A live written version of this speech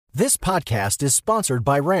This podcast is sponsored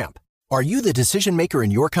by Ramp. Are you the decision maker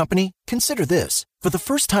in your company? Consider this. For the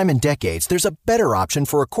first time in decades, there's a better option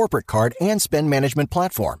for a corporate card and spend management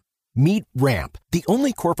platform. Meet Ramp, the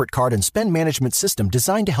only corporate card and spend management system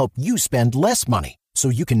designed to help you spend less money so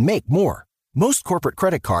you can make more. Most corporate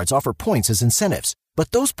credit cards offer points as incentives,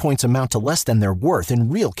 but those points amount to less than their worth in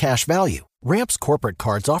real cash value. Ramp's corporate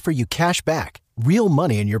cards offer you cash back, real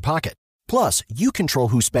money in your pocket. Plus, you control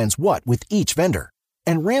who spends what with each vendor.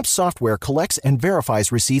 And Ramp's software collects and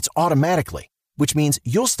verifies receipts automatically, which means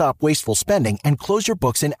you'll stop wasteful spending and close your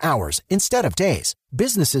books in hours instead of days.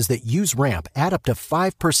 Businesses that use Ramp add up to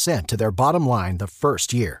 5% to their bottom line the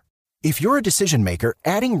first year. If you're a decision maker,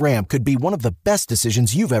 adding Ramp could be one of the best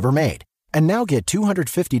decisions you've ever made. And now get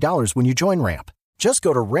 $250 when you join Ramp. Just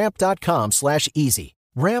go to ramp.com/easy.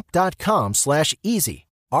 Ramp.com/easy.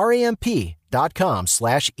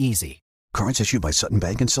 RAMP.com/easy. Cards issued by Sutton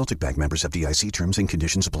Bank and Celtic Bank, members of FDIC. Terms and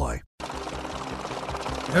conditions apply.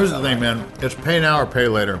 Here's the thing, man. It's pay now or pay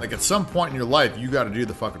later. Like, at some point in your life, you got to do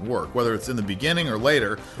the fucking work, whether it's in the beginning or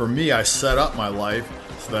later. For me, I set up my life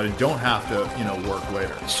so that I don't have to, work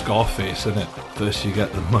later. Scarface, isn't it? First you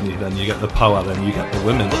get the money, then you get the power, then you get the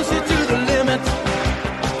women. Push it to the limit.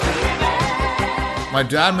 My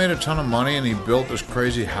dad made a ton of money and he built this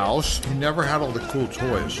crazy house. He never had all the cool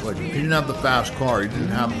toys. Like, he didn't have the fast car. He didn't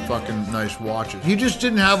have the fucking nice watches. He just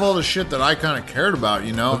didn't have all the shit that I kind of cared about,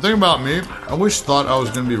 The thing about me, I always thought I was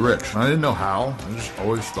going to be rich. I didn't know how. I just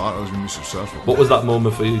always thought I was going to be successful. What was that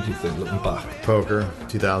moment for you, do you think, looking back? Poker,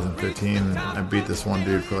 2015. I beat this one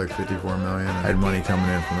dude for like $54 million. I had money coming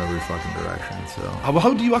in from every fucking direction, so.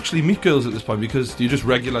 How do you actually meet girls at this point? Because do you just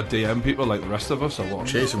regular DM people like the rest of us, or what?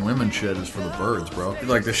 Chasing women shit is for the birds, bro.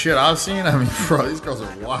 Like, the shit I've seen, bro, these girls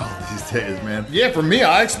are wild these days, man. Yeah, for me,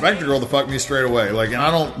 I expect a girl to fuck me straight away. Like, and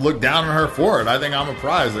I don't look down on her for it. I think I'm a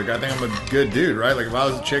prize. Like, I think I'm a good dude, right? Like, if I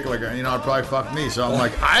was a chick, like, I'd probably fuck me. So I'm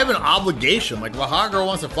like, I have an obligation. Like, if a hot girl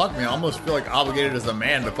wants to fuck me, I almost feel like obligated as a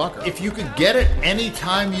man to fuck her. If you could get it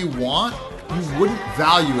anytime you want, you wouldn't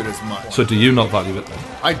value it as much. So do you not value it then?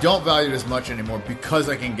 I don't value it as much anymore because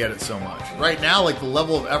I can get it so much. Right now, like, the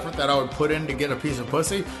level of effort that I would put in to get a piece of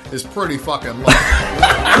pussy is pretty fucking low.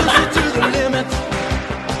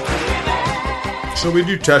 So we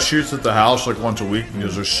do test shoots at the house like once a week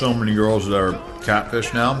because there's so many girls that are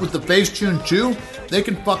catfish now. With the Facetune too, they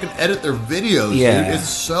can fucking edit their videos, dude. It's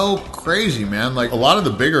so crazy, man. Like, a lot of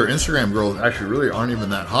the bigger Instagram girls actually really aren't even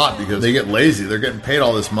that hot because they get lazy. They're getting paid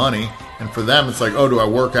all this money. And for them, it's like, oh, do I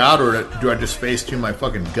work out or do I just Facetune my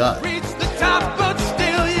fucking gut? I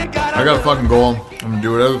got a fucking goal. I'm going to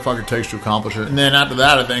do whatever the fuck it takes to accomplish it. And then after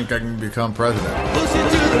that, I think I can become president.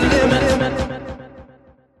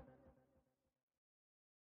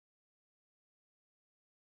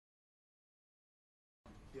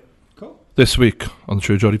 Cool. This week on the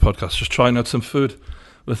True Geordie podcast, just trying out some food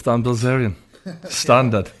with Dan Bilzerian.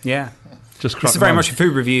 Standard. Yeah. Just this is very much a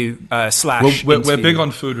food review slash we're big on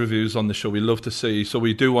food reviews on the show. We love to see. So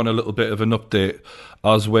we do want a little bit of an update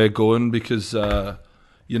as we're going because, I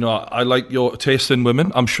like your taste in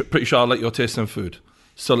women. I'm pretty sure I like your taste in food.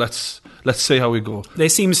 So let's see how we go. They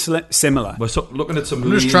seem similar. We're looking at some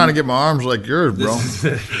I'm just trying to get my arms like yours, bro.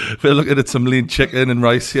 We're looking at some lean chicken and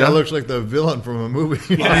rice here. That looks like the villain from a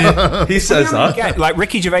movie. He says that. Like,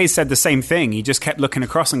 Ricky Gervais said the same thing. He just kept looking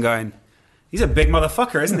across and going, he's a big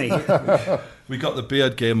motherfucker, isn't he? We got the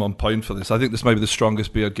beard game on point for this. I think this might be the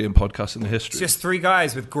strongest beard game podcast in the history. It's just three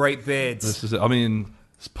guys with great beards. This is it.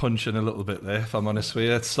 It's punching a little bit there, if I'm honest with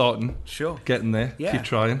you. It's starting. Sure. Getting there. Yeah. Keep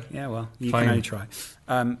trying. Yeah, well, you can only try.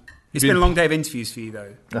 It's been a long day of interviews for you,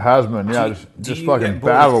 though. It has been, yeah. Just fucking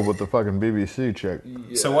battle with the fucking BBC chick.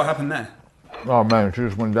 Yeah. So what happened there? Oh, man, she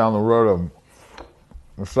just went down the road of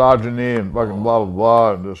misogyny and fucking blah, blah,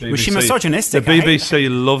 blah. And just, was she misogynistic? The BBC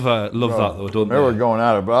love that, though, don't they? They were going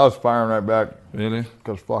at it, but I was firing right back. Really?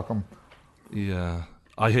 Because fuck them. Yeah.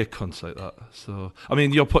 I hate cunts like that. So,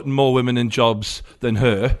 you're putting more women in jobs than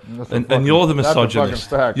her, and you're the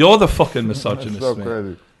misogynist. You're the fucking misogynist, so mate.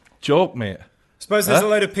 Crazy. Joke, mate. Suppose there's a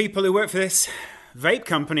load of people who work for this vape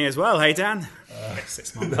company as well, hey, Dan?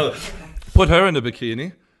 6 months. Put her in a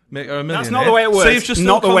bikini. Make her a millionaire. That's not the way it works.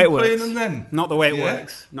 Not the way it works. Not the way it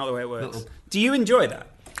works. Not the way it works. Do you enjoy that?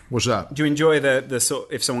 What's that? Do you enjoy the sort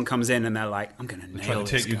if someone comes in and they're like, I'm going to nail this trying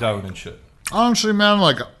to take you down and shit? Honestly, man,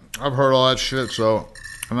 like, I've heard all that shit, so,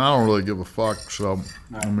 I don't really give a fuck. So,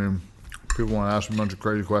 right. People want to ask me a bunch of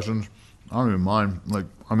crazy questions. I don't even mind. Like,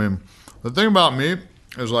 the thing about me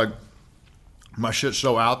is, like, my shit's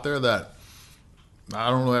so out there that I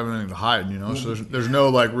don't really have anything to hide, you know. So there's no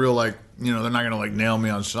like real like, you know, they're not gonna like nail me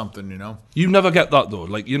on something, you know. You never get that though.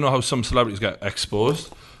 Like, you know how some celebrities get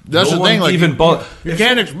exposed. That's no the thing. Like, you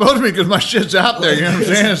can't expose me because my shit's out there. You know what I'm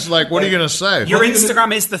saying? It's like, what are you gonna say? Your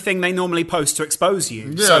Instagram is the thing they normally post to expose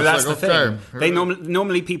you. Yeah, so that's like, the okay. thing. They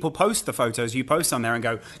normally people post the photos you post on there and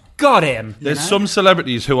go, got him. There's some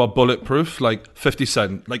celebrities who are bulletproof, like 50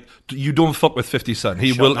 Cent. Like, you don't fuck with 50 Cent.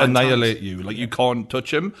 He will annihilate you. Like, you can't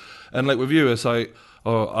touch him. And like with you, it's like,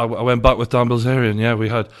 oh, I went back with Dan Bilzerian. Yeah, we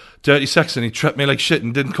had dirty sex and he treated me like shit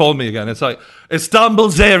and didn't call me again. It's like, it's Dan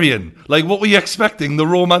Bilzerian. Like, what were you expecting? The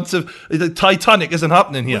romance of the Titanic isn't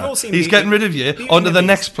happening here. He's getting rid of you onto the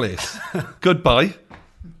next place. Goodbye.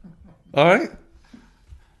 All right.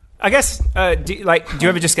 I guess, do you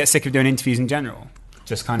ever just get sick of doing interviews in general?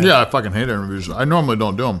 Just kind of. Yeah, I fucking hate interviews. I normally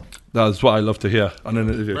don't do them. That's what I love to hear on an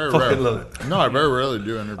interview. Very fucking rare. love it. No, I very rarely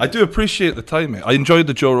do interviews. I do appreciate the time, mate. I enjoyed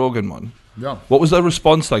the Joe Rogan one. Yeah. What was the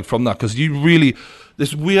response like from that? Because you really,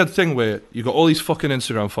 this weird thing where you got all these fucking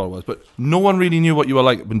Instagram followers, but no one really knew what you were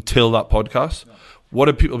like until that podcast. Yeah. What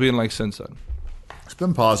have people been like since then? It's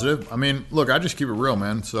been positive. I mean, look, I just keep it real,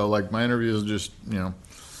 man. So, like, my interviews just, you know,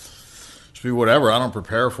 just be whatever. I don't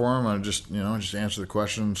prepare for them. I just, you know, just answer the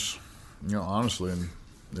questions, you know, honestly, and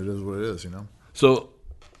it is what it is, you know. So,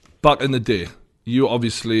 back in the day, you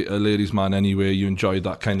obviously a ladies' man anyway. You enjoyed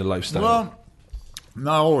that kind of lifestyle. Well,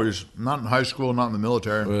 not always. Not in high school, not in the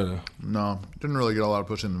military. Really? No. Didn't really get a lot of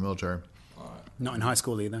pussy in the military. Not in high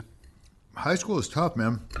school either. High school is tough,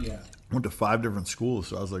 man. Yeah. Went to 5 different schools,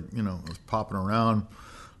 so I was like, you know, I was popping around.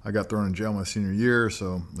 I got thrown in jail my senior year,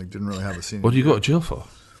 so like didn't really have a senior What do you year. go to jail for?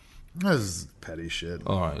 This is petty shit.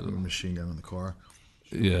 All right. A machine gun in the car.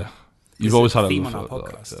 Yeah. You've always had a theme love on our for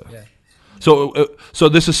podcast. that, Yeah. So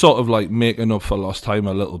this is sort of like making up for lost time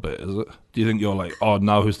a little bit, is it? Do you think you're like, oh,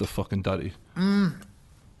 now who's the fucking daddy?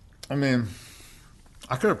 I mean,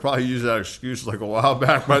 I could have probably used that excuse like a while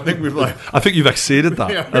back, but I think we've like... I think you've exceeded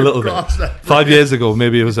that Yeah, a little bit. crossed that 5 years ago,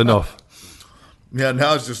 maybe it was enough. Yeah,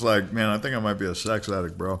 now it's just like, man, I think I might be a sex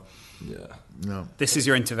addict, bro. Yeah. No. This is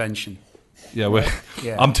your intervention. Yeah,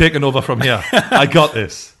 Yeah. I'm taking over from here. I got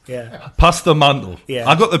this. Yeah. Pass the mantle. Yeah.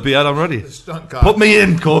 I got the beard. I'm ready. Stunt cock. Put me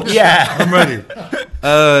in, coach. Yeah. I'm ready.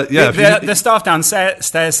 The staff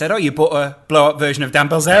downstairs said, "Oh, you bought a blow-up version of Dan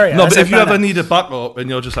Bilzerian." No, but if you ever need a backup and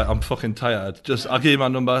you're just like, I'm fucking tired, I'll give you my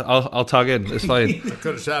number. I'll tag in. It's fine. I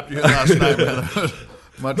could have tapped you last night, man.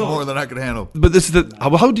 Much more than I could handle. But this is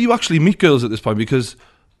how do you actually meet girls at this point? Because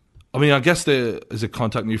I mean, I guess is it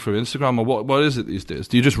contacting you through Instagram or what is it these days?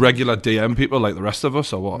 Do you just regular DM people like the rest of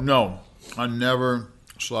us or what? No, I never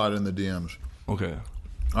slide in the DMs. Okay.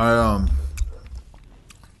 I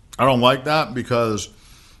don't like that because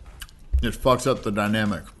it fucks up the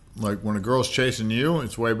dynamic. Like when a girl's chasing you,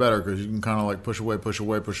 it's way better because you can kind of like push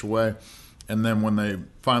away. And then when they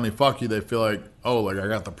finally fuck you, they feel like, oh, like I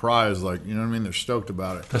got the prize. Like, you know what I mean? They're stoked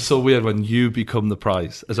about it. That's so weird when you become the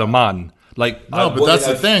prize as a man. Like no, but that's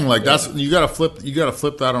the thing. Like that's you gotta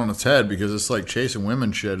flip that on its head because it's like chasing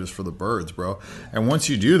women shit is for the birds, bro. And once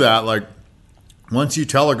you do that, like once you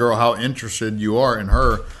tell a girl how interested you are in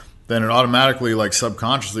her, then it automatically like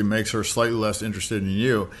subconsciously makes her slightly less interested in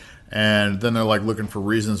you. And then they're like looking for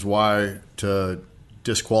reasons why to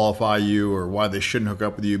disqualify you or why they shouldn't hook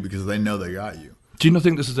up with you because they know they got you. Do you not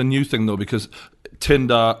think this is a new thing though? Because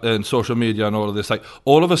Tinder and social media and all of this, like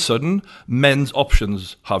all of a sudden, men's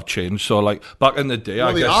options have changed. So like back in the day, well,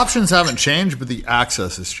 I guess the options haven't changed, but the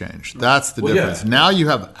access has changed. That's the difference. Yeah. Now you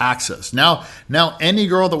have access. Now any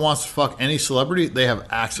girl that wants to fuck any celebrity, they have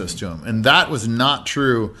access to them, and that was not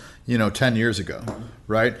true, 10 years ago.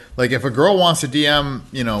 Right? Like if a girl wants to DM,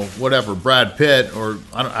 whatever, Brad Pitt, or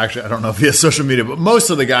I don't know if he has social media, but most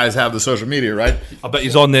of the guys have the social media, right? I bet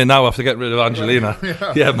he's on there now after getting rid of Angelina.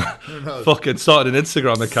 Yeah, man. Fucking started an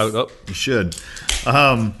Instagram account up. You should.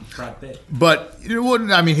 Brad Pitt. But you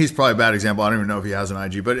wouldn't. I mean, he's probably a bad example. I don't even know if he has an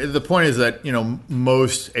IG. But the point is that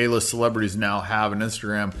most A-list celebrities now have an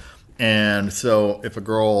Instagram. And so if a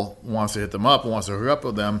girl wants to hit them up and wants to hook up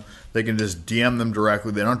with them, they can just DM them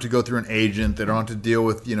directly. They don't have to go through an agent. They don't have to deal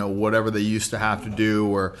with, whatever they used to have to do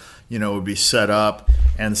or, it would be set up.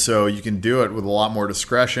 And so you can do it with a lot more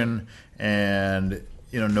discretion and,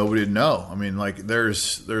 nobody would know. I mean, like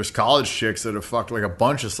there's college chicks that have fucked like a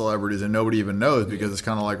bunch of celebrities and nobody even knows because it's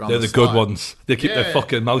kind of like on They're the side. good ones. They keep their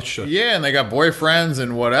fucking mouth shut. Yeah, and they got boyfriends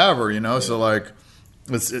and whatever, so like...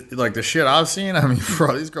 like the shit I've seen. I mean,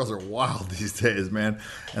 bro, these girls are wild these days, man.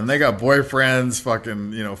 And they got boyfriends,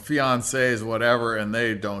 fucking, fiancés, whatever, and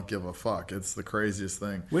they don't give a fuck. It's the craziest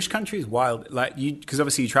thing. Which country is wild? Like you, because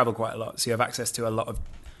obviously you travel quite a lot, so you have access to a lot of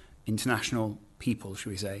international people, should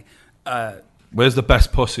we say? Where's the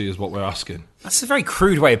best pussy is what we're asking. That's a very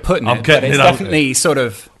crude way of putting I'm it. getting But it's it out definitely sort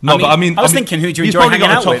of. No, but I mean, I was thinking, who do you he's enjoy probably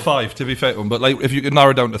hanging got out a top with? 5, to be fair to him. But like, if you could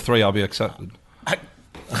narrow down to 3, I'll be accepted.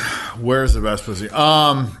 Where's the best pussy?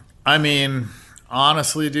 I mean,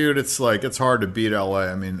 honestly, dude, it's hard to beat LA.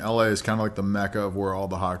 I mean, LA is kind of like the mecca of where all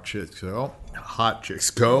the hot chicks go.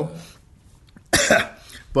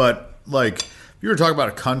 But like, if you were talking about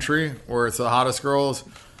a country where it's the hottest girls,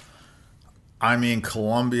 I mean,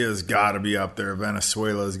 Colombia's got to be up there.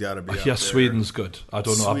 Venezuela's got to be up there. Yeah, Sweden's good. I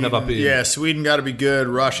don't know. I've never been. Yeah, Sweden got to be good.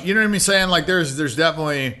 Russia. You know what I mean? Saying like, there's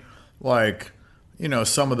definitely like, you know,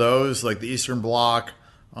 some of those like the Eastern Bloc.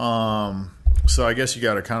 So I guess you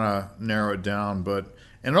got to kind of narrow it down,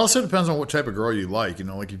 and it also depends on what type of girl you like. You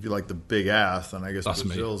know, like if you like the big ass, then I guess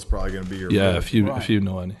Brazil's probably going to be your if you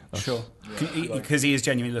know any. Sure, because he is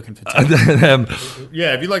genuinely looking for.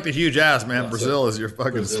 Yeah, if you like the huge ass, man, Brazil is your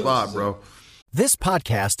fucking spot, bro. This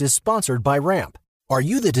podcast is sponsored by Ramp. Are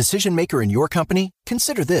you the decision maker in your company?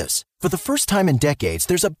 Consider this. For the first time in decades,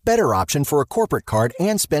 there's a better option for a corporate card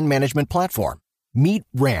and spend management platform. Meet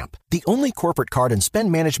Ramp, the only corporate card and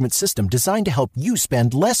spend management system designed to help you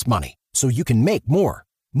spend less money so you can make more.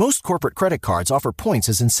 Most corporate credit cards offer points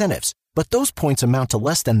as incentives, but those points amount to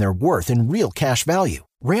less than their worth in real cash value.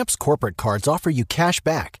 Ramp's corporate cards offer you cash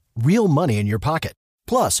back, real money in your pocket.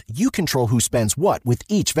 Plus, you control who spends what with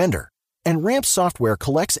each vendor. And Ramp's software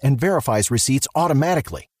collects and verifies receipts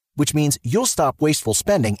automatically, which means you'll stop wasteful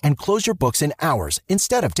spending and close your books in hours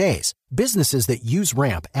instead of days. Businesses that use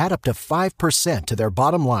Ramp add up to 5% to their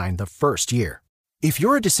bottom line the first year. If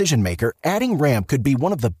you're a decision maker, adding Ramp could be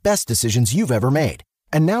one of the best decisions you've ever made.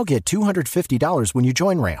 And now get $250 when you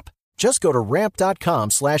join Ramp. Just go to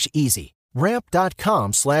ramp.com/easy.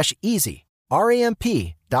 Ramp.com/easy.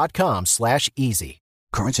 RAMP.com/easy.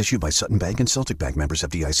 Cards issued by Sutton Bank and Celtic Bank, members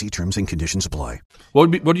FDIC. Terms and conditions apply.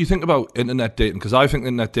 What do you think about internet dating? Because I think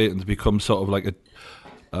internet dating has become sort of like a...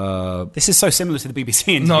 This is so similar to the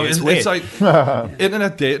BBC interview. No, it's it's like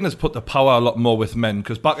internet dating has put the power a lot more with men.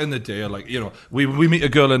 Because back in the day, like, you know, we meet a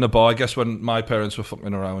girl in a bar. I guess when my parents were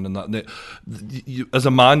fucking around and that, as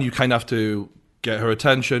a man, you kind of have to get her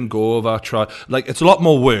attention, go over, try. Like, it's a lot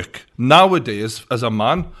more work nowadays. As a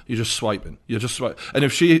man, you're just swiping. And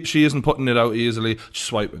if she isn't putting it out easily, just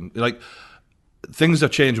swiping. Like, things are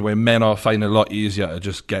changing where men are finding it a lot easier to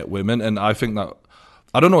just get women. And I think that,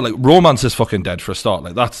 I don't know, like, romance is fucking dead for a start.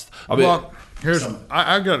 Like, that's... I mean, well,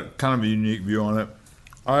 I've got kind of a unique view on it.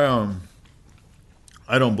 I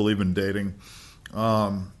don't believe in dating.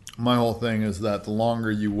 My whole thing is that the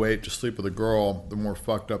longer you wait to sleep with a girl, the more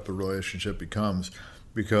fucked up the relationship becomes,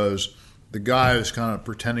 because the guy is kind of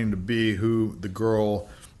pretending to be who the girl,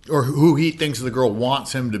 or who he thinks the girl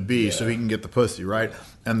wants him to be, so he can get the pussy, right?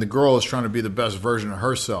 And the girl is trying to be the best version of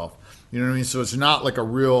herself. You know what I mean? So it's not like a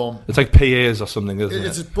real... It's like PAs or something, isn't it?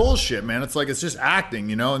 It's bullshit, man. It's like, it's just acting,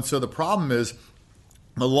 you know? And so the problem is,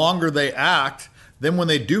 the longer they act, then when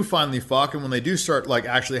they do finally fuck and when they do start like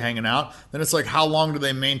actually hanging out, then it's like, how long do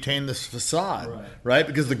they maintain this facade, right?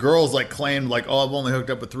 Because the girl's like claimed like, oh, I've only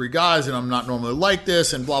hooked up with 3 guys and I'm not normally like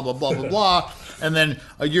this and blah, blah, blah, blah, blah. And then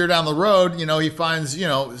a year down the road, you know, he finds, you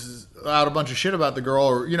know, out a bunch of shit about the girl,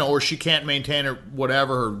 or, you know, or she can't maintain her,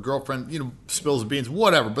 whatever, her girlfriend, you know, spills the beans,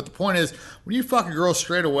 whatever. But the point is, when you fuck a girl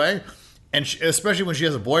straight away, and especially when she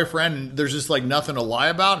has a boyfriend and there's just like nothing to lie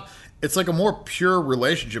about, it's like a more pure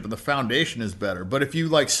relationship and the foundation is better. But if you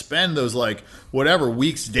like spend those like whatever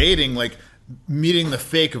weeks dating, like meeting the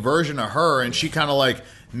fake version of her, and she kind of like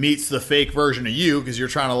meets the fake version of you because you're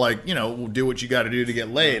trying to like, you know, do what you got to do to get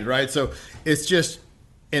laid, right? So it's just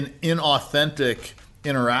an inauthentic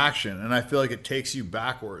interaction, and I feel like it takes you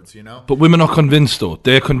backwards, you know? But women are convinced, though.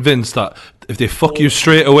 They're convinced that if they fuck you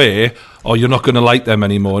straight away, or you're not going to like them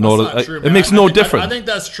anymore, and all that, it makes no difference. I think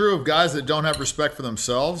that's true of guys that don't have respect for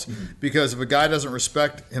themselves, because if a guy doesn't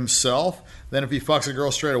respect himself, then if he fucks a girl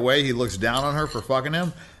straight away, he looks down on her for fucking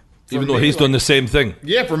him. Even though he's done the same thing.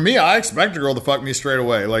 Yeah, for me, I expect a girl to fuck me straight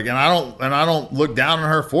away. Like, and I don't look down on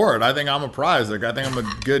her for it. I think I'm a prize. Like, I think I'm a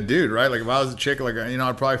good dude, right? Like, if I was a chick, like, you know,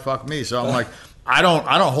 I'd probably fuck me. So I'm like, I don't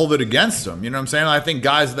hold it against them. You know what I'm saying? I think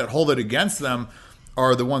guys that hold it against them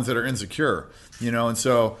are the ones that are insecure. You know, and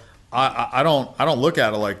so I don't look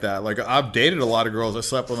at it like that. Like, I've dated a lot of girls. I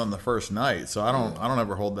slept with them the first night, so I don't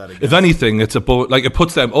ever hold that against. If anything, it's about, like, it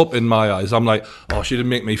puts them up in my eyes. I'm like, oh, she didn't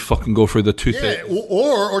make me fucking go through the toothache. Yeah,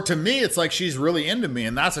 or to me, it's like she's really into me,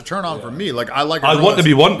 and that's a turn on for me. Like, I like. I want to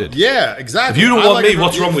be wanted. Yeah, exactly. If you don't want me,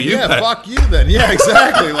 what's wrong with you? Yeah, fuck you then. Yeah,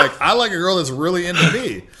 exactly. Like, I like a girl that's really into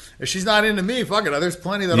me. If she's not into me, fuck it. There's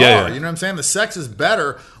plenty that are. You know what I'm saying? The sex is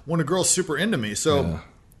better when a girl's super into me. So. Yeah.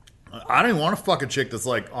 I don't even want to fuck a chick that's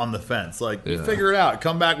like on the fence. Like, you figure it out.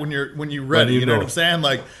 Come back when you're ready. You know what I'm saying?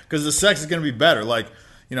 Like, because the sex is gonna be better. Like,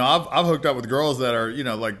 you know, I've hooked up with girls that are, you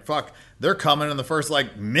know, like, fuck, they're coming in the first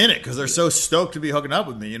like minute because they're so stoked to be hooking up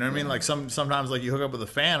with me. You know what I mean? Like sometimes like you hook up with a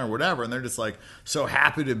fan or whatever, and they're just like so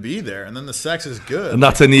happy to be there, and then the sex is good. And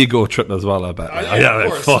that's an ego trip as well, I bet.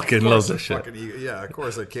 I fucking love this shit. Yeah, of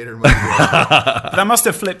course I cater to my ego. That must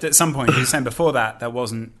have flipped at some point. You were saying before that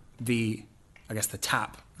wasn't the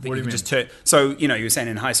tap. What do you mean? So, you know, you were saying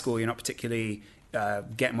in high school you're not particularly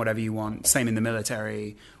getting whatever you want. Same in the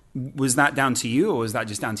military. Was that down to you, or was that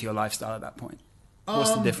just down to your lifestyle at that point?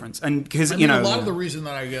 What's the difference? And because, you know, a lot of the reason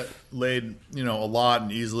that I get laid, you know, a lot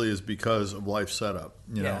and easily is because of life setup.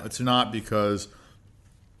 You know, it's not because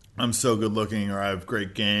I'm so good looking or I have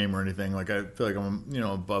great game or anything. Like, I feel like I'm, you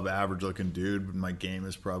know, above average looking dude, but my game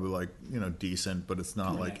is probably like, you know, decent, but it's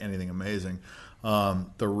not like anything amazing.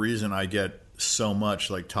 The reason I get so much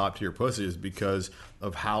like top tier pussy is because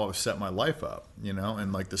of how I've set my life up, you know,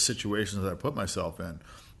 and like the situations that I put myself in.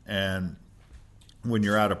 And when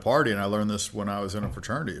you're at a party, and I learned this when I was in a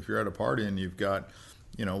fraternity, if you're at a party and you've got,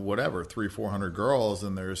 you know, whatever, 300-400 girls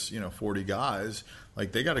and there's, you know, 40 guys,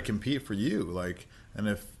 like, they got to compete for you. Like, and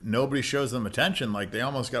if nobody shows them attention, like, they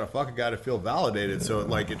almost got to fuck a guy to feel validated. So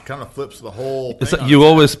like, it kind of flips the whole thing. Like you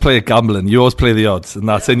always play gambling. You always play the odds, and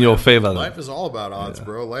that's in your favor. Life is all about odds,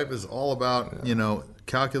 bro. Life is all about, you know,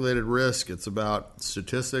 calculated risk. It's about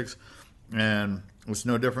statistics, and it's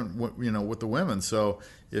no different, you know, with the women. So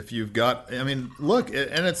if you've got, I mean, look,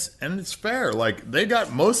 and it's fair. Like, they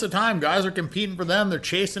got, most of the time, guys are competing for them. They're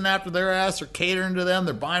chasing after their ass. They're catering to them.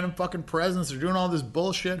 They're buying them fucking presents. They're doing all this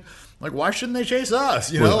bullshit. Like, why shouldn't they chase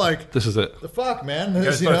us? You know, like, this is it. The fuck, man. It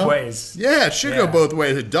goes both ways. Yeah, it should go both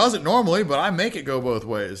ways. It doesn't normally, but I make it go both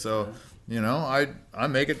ways. So, you know, I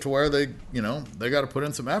make it to where they, you know, they got to put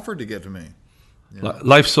in some effort to get to me. You know?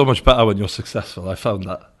 Life's so much better when you're successful. I found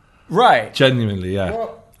that. Right. Genuinely, yeah.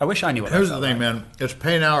 Well, I wish I knew what Here's that the thing, felt man. It's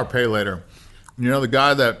pay now or pay later. You know, the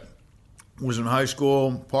guy that was in high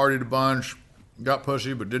school, partied a bunch, got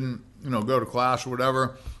pussy, but didn't, you know, go to class or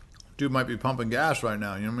whatever. Dude might be pumping gas right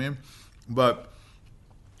now, you know what I mean? But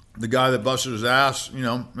the guy that busted his ass, you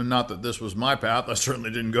know, and not that this was my path. I certainly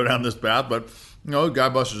didn't go down this path, but, you know, the guy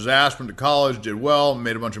busted his ass, went to college, did well,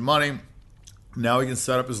 made a bunch of money. Now he can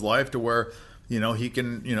set up his life to where, you know, he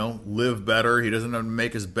can, you know, live better. He doesn't have to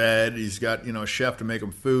make his bed. He's got, you know, a chef to make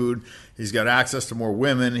him food. He's got access to more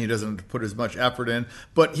women. He doesn't have to put as much effort in.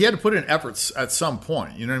 But he had to put in efforts at some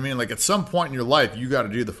point. You know what I mean? Like, at some point in your life, you got to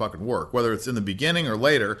do the fucking work. Whether it's in the beginning or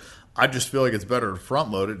later, I just feel like it's better to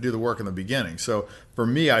front load it, do the work in the beginning. So for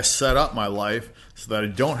me, I set up my life so that I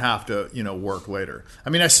don't have to, you know, work later. I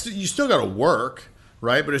mean, you still got to work,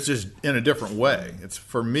 right? But it's just in a different way. It's,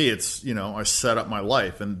 for me, it's, you know, I set up my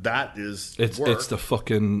life, and that is work. It's the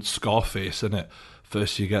fucking Scarface, isn't it?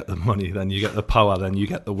 First you get the money, then you get the power, then you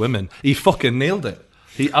get the women. He fucking nailed it.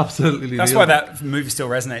 He absolutely nailed it. That's why that movie still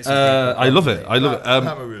resonates with me. I love it. I love it.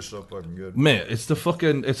 That movie is so fucking good. Mate,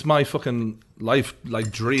 it's my fucking life,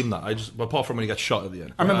 like, dream that I just, apart from when he gets shot at the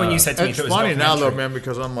end. I remember when you said to me It's it was funny now, though, documentary. man,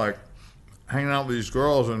 because I'm like hanging out with these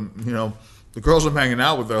girls, and, you know, the girls I'm hanging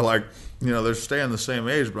out with, they're like, you know, they're staying the same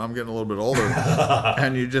age, but I'm getting a little bit older.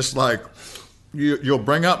 And you just like, you'll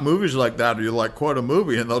bring up movies like that, or you like quote a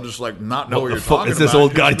movie, and they'll just like not know what you're talking Is this about.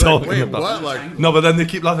 old guy You're just like, talking wait, about? what? Like, No, but then they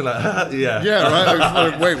keep laughing like, yeah. yeah,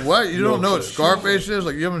 right? Like, wait, what? You don't know what Scarface is?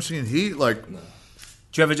 Like, you haven't seen Heat? Like,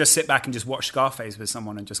 Do you ever just sit back and just watch Scarface with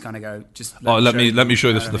someone and just kind of go, just Let me show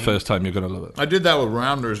you this know for the what I mean? first time. You're gonna love it. I did that with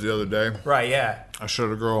Rounders the other day. Right, yeah. I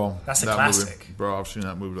showed a girl That's a that classic. movie. Bro, I've seen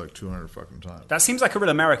that movie like 200 fucking times. That seems like a real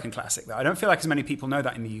American classic, though. I don't feel like as many people know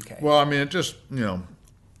that in the UK. Well, I mean, it just, you know,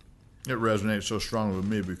 it resonates so strongly with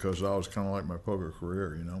me because I was kind of like my poker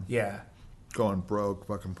career, you know? Yeah. Going broke,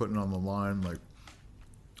 fucking putting on the line, like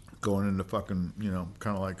going into fucking, you know,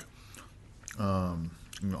 kind of like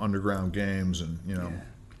you know, underground games, and, you know,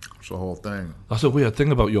 it's the whole thing. That's a weird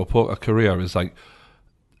thing about your poker career, is like,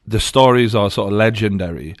 the stories are sort of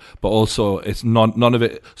legendary, but also it's none of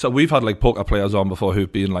it. So we've had like poker players on before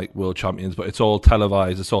who've been like world champions, but it's all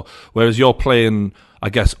televised. It's all, whereas you're playing, I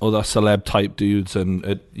guess, other celeb type dudes, and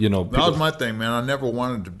it, you know, That was my thing, man. I never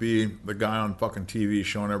wanted to be the guy on fucking TV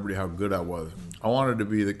showing everybody how good I was. I wanted to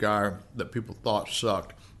be the guy that people thought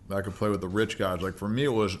sucked, that I could play with the rich guys. Like, for me,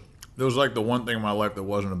 it was like the one thing in my life that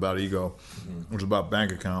wasn't about ego. It was about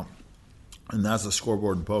bank account, and that's the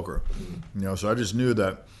scoreboard in poker. You know, so I just knew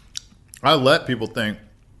that I let people think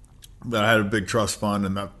that I had a big trust fund,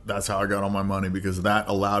 and that's how I got all my money, because that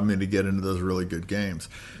allowed me to get into those really good games.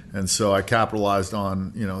 And so I capitalized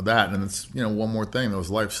on, that. And it's, one more thing, that was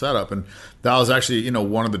life setup. And that was actually,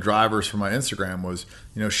 one of the drivers for my Instagram was,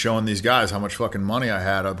 showing these guys how much fucking money I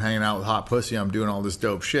had. I'm hanging out with hot pussy. I'm doing all this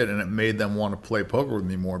dope shit. And it made them want to play poker with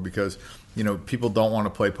me more, because people don't want to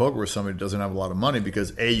play poker with somebody who doesn't have a lot of money,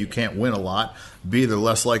 because A, you can't win a lot. B, they're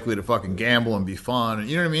less likely to fucking gamble and be fun. And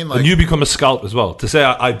you know what I mean? Like, and you become a scalp as well. To say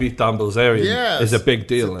I beat Dan Bilzerian is a big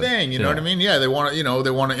deal. It's a thing, you know what I mean? Yeah, they want to, they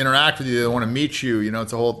want to interact with you. They want to meet you.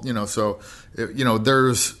 It's a whole, so,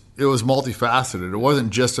 it was multifaceted. It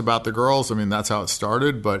wasn't just about the girls. I mean, that's how it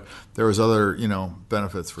started, but there was other,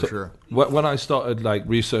 benefits for sure. When I started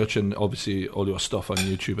researching, obviously, all your stuff on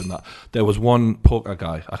YouTube and that, there was one poker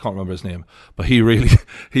guy, I can't remember his name, but he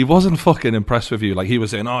wasn't fucking impressed with you. Like, he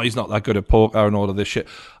was saying, oh, he's not that good at poker and all of this shit.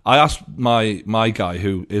 I asked my guy,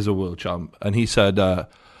 who is a world champ, and he said,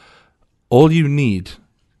 all you need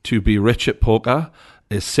to be rich at poker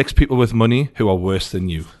is 6 people with money who are worse than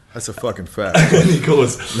you. That's a fucking fact. And he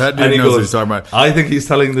goes, that dude knows what he's talking about. I think he's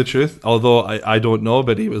telling the truth, although I don't know,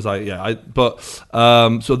 but he was like, yeah.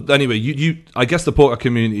 So anyway, you I guess the poker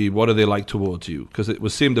community, what are they like towards you? Because it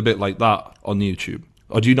seemed a bit like that on YouTube.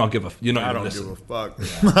 Or do you not give a? You're not. I don't listen? give a fuck.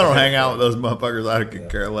 I don't hang out with those motherfuckers. I could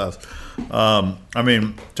care less. I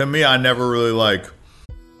mean, to me, I never really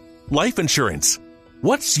life insurance.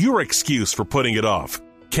 What's your excuse for putting it off?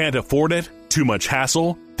 Can't afford it? Too much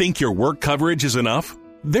hassle? Think your work coverage is enough?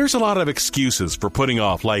 There's a lot of excuses for putting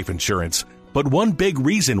off life insurance, but one big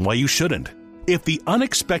reason why you shouldn't. If the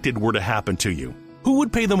unexpected were to happen to you, who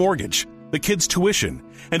would pay the mortgage, the kids' tuition,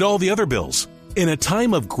 and all the other bills? In a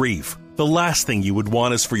time of grief, the last thing you would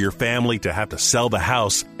want is for your family to have to sell the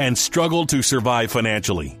house and struggle to survive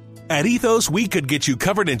financially. At Ethos, we could get you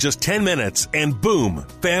covered in just 10 minutes and boom,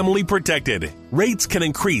 family protected. Rates can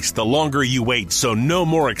increase the longer you wait, so no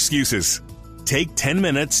more excuses. Take 10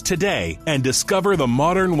 minutes today and discover the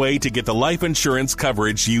modern way to get the life insurance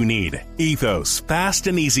coverage you need. Ethos, fast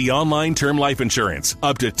and easy online term life insurance.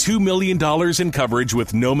 Up to $2 million in coverage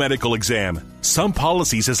with no medical exam. Some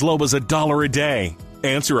policies as low as $1 a day.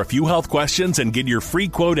 Answer a few health questions and get your free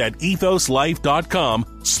quote at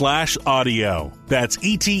ethoslife.com/audio. That's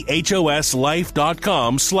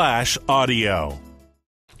ethoslife.com/audio.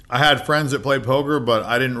 I had friends that played poker, but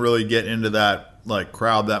I didn't really get into that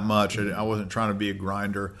crowd that much. I wasn't trying to be a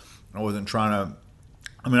grinder. I wasn't trying to.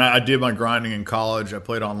 I mean, I did my grinding in college. I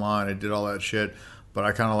played online. I did all that shit, but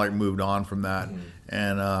I kind of moved on from that.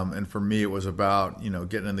 And for me, it was about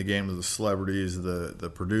getting in the game with the celebrities,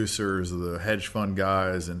 the producers, the hedge fund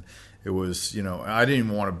guys, and it was I didn't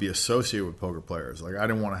even want to be associated with poker players. I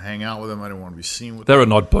didn't want to hang out with them. I didn't want to be seen with them. They're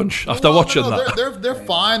an odd bunch. After watching that, they're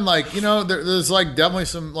fine. There's definitely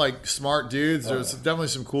some smart dudes. There's definitely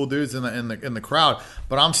some cool dudes in the crowd.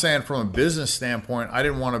 But I'm saying from a business standpoint, I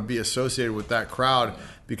didn't want to be associated with that crowd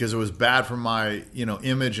because it was bad for my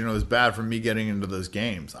image, and it was bad for me getting into those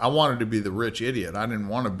games. I wanted to be the rich idiot. I didn't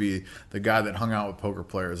want to be the guy that hung out with poker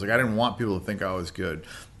players. I didn't want people to think I was good.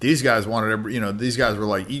 These guys wanted these guys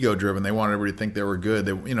were ego driven. They wanted everybody to think they were good.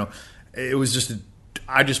 It was just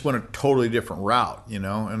I just went a totally different route,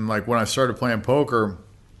 And when I started playing poker,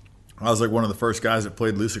 I was one of the first guys that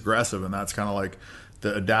played loose aggressive, and that's kind of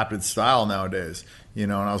the adapted style nowadays,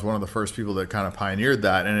 and I was one of the first people that kind of pioneered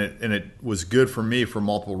that, and it was good for me for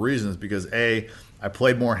multiple reasons, because A, I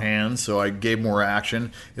played more hands, so I gave more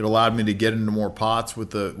action. It allowed me to get into more pots with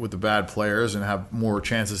the bad players and have more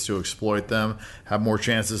chances to exploit them, have more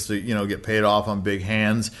chances to get paid off on big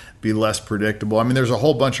hands, be less predictable. I mean, there's a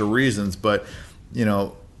whole bunch of reasons, but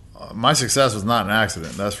my success was not an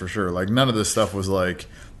accident, that's for sure. None of this stuff was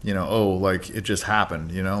it just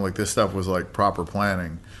happened. This stuff was proper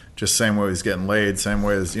planning. Just same way as getting laid, same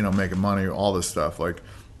way as making money, all this stuff.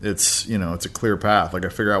 It's it's a clear path. I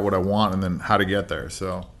figure out what I want and then how to get there.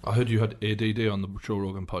 So I heard you had ADD on the Joe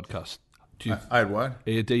Rogan podcast. I had what?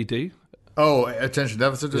 ADD. Oh, attention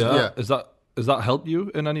deficit. Yeah. Is that helped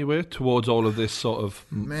you in any way towards all of this sort of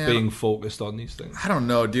being focused on these things? I don't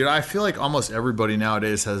know, dude. I feel like almost everybody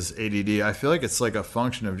nowadays has ADD. I feel like it's a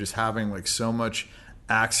function of just having so much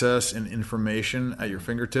access and information at your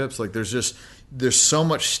fingertips. There's so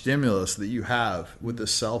much stimulus that you have with the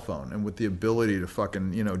cell phone and with the ability to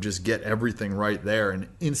fucking just get everything right there and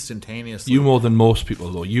instantaneously. You more than most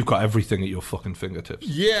people though. You've got everything at your fucking fingertips.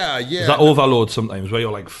 Yeah. Is that overload sometimes where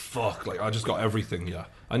you're fuck, I just got everything here.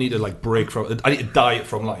 I need to break from. I need to diet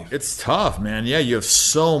from life. It's tough, man. Yeah, you have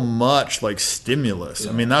so much stimulus.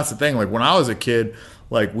 Yeah. I mean, that's the thing. When I was a kid,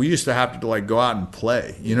 like we used to have to like go out and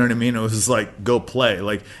play. You know what I mean? It was just like go play.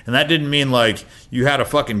 Like, and that didn't mean like you had a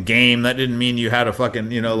fucking game. That didn't mean you had a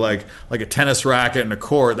fucking, you know, like a tennis racket and a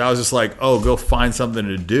court. That was just like, oh, go find something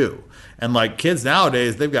to do. And like kids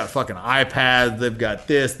nowadays, they've got fucking iPads, they've got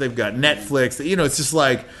this, they've got Netflix. You know, it's just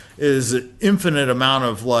like is an infinite amount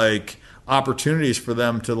of like opportunities for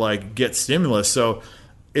them to like get stimulus. So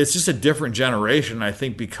it's just a different generation. I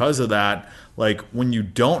think because of that, like when you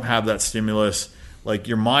don't have that stimulus, like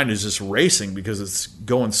your mind is just racing because it's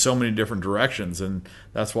going so many different directions. And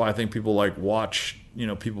that's why I think people like watch, you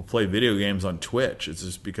know, people play video games on Twitch. It's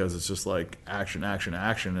just because it's just like action, action,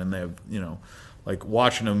 action. And they have, you know, like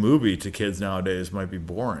watching a movie to kids nowadays might be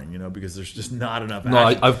boring, you know, because there's just not enough action.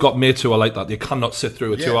 No, I've got mates who are like that. They cannot sit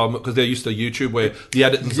through a 2 hour because they're used to YouTube where the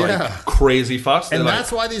editing's like crazy fast. And they're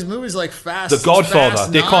that's why these movies like Fast The Godfather,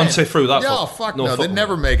 Fast they 9, can't sit through that. No, fuck no. They'd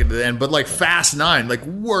never make it to the end. But like Fast 9, like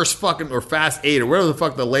worst fucking, or Fast 8, or whatever the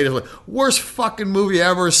fuck the latest one, worst fucking movie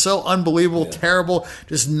ever. So unbelievable, terrible,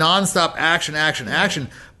 just nonstop action, action, action.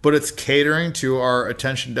 But it's catering to our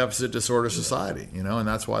attention deficit disorder society, you know, and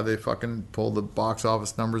that's why they fucking pull the box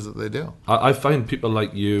office numbers that they do. I find people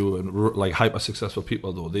like you and like hyper successful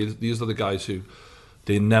people though, these are the guys who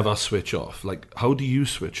they never switch off. Like, how do you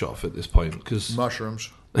switch off at this point? Because mushrooms.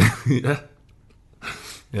 yeah,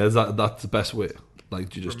 that's the best way.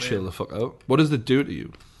 Like, you just chill the fuck out. What does it do to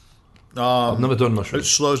you? I've never done mushrooms. It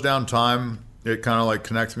slows down time. It kind of like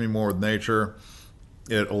connects me more with nature.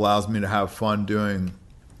 It allows me to have fun doing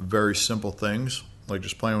very simple things, like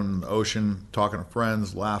just playing in the ocean, talking to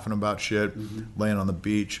friends, laughing about shit, laying on the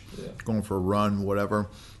beach, going for a run, whatever.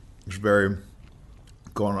 It's very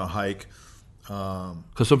going on a hike.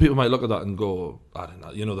 Because some people might look at that and go, I don't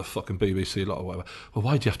know, you know, the fucking BBC lot or whatever. Well,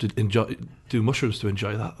 why do you have to do mushrooms to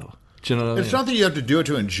enjoy that though? Do you know what I mean? It's not that you have to do it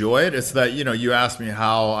to enjoy it. It's that, you know, you asked me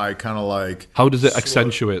how I kind of like... How does it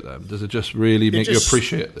accentuate them? Does it just really make you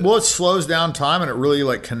appreciate it? Well, it slows down time and it really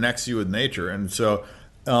like connects you with nature. And so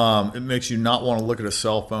it makes you not want to look at a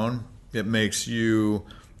cell phone. It makes you...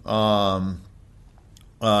 I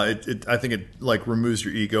think it like removes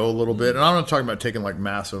your ego a little bit. And I'm not talking about taking like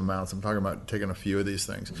massive amounts. I'm talking about taking a few of these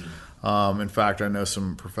things. In fact, I know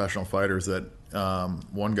some professional fighters that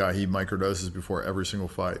one guy, he microdoses before every single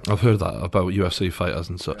fight. I've heard that about UFC fighters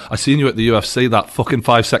and so. I seen you at the UFC, that fucking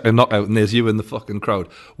 5-second knockout, and there's you in the fucking crowd.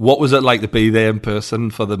 What was it like to be there in person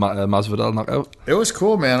for the Masvidal knockout? It was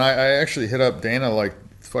cool, man. I actually hit up Dana like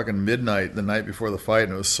fucking midnight the night before the fight,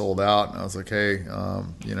 and it was sold out. And I was like, hey,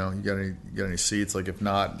 you know, you got any seats? Like, if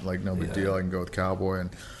not, like, no big deal. I can go with Cowboy. And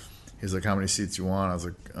he's like, how many seats you want? I was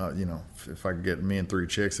like, you know, if I could get me and 3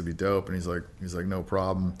 chicks, it'd be dope. And he's like, no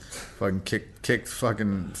problem. If I can kick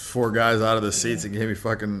fucking 4 guys out of the seats and give me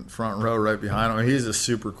fucking front row right behind him. He's a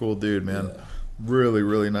super cool dude, man. Yeah. Really,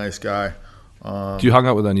 really nice guy. Do you hang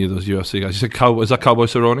out with any of those UFC guys? You said is that Cowboy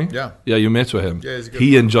Cerrone? Yeah. Yeah, you mates with him? Yeah, he's a good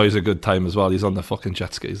He enjoys a good time as well. He's on the fucking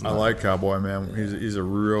jet skis. I like Cowboy, man. He's a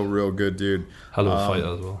real, real good dude. Hell of a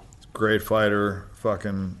fighter as well. Great fighter.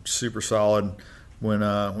 Fucking super solid. Went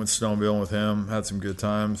snowmobiling with him. Had some good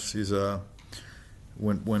times. He's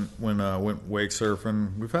went wake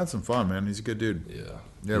surfing. We've had some fun, man. He's a good dude.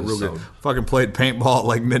 Yeah, real good. Fucking played paintball at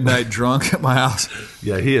like midnight drunk at my house.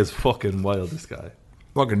 Yeah, he is fucking wild, this guy.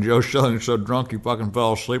 Fucking Joe Schilling so drunk he fucking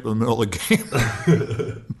fell asleep in the middle of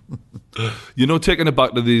the game. You know, taking it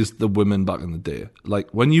back to the women back in the day, like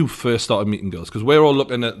when you first started meeting girls, because we're all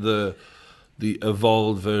looking at the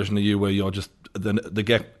evolved version of you where you're just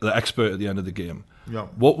the expert at the end of the game. Yeah.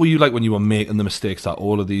 What were you like when you were making the mistakes that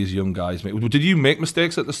all of these young guys make? Did you make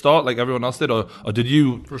mistakes at the start like everyone else did, or did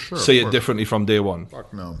you see it differently from day one?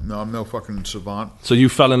 Fuck no. No, I'm no fucking savant. So you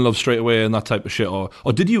fell in love straight away and that type of shit, or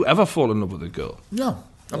did you ever fall in love with a girl? Yeah,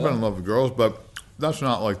 I've been in love with girls, but that's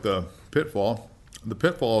not like the pitfall. The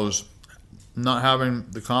pitfall is not having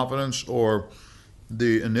the confidence or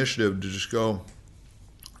the initiative to just go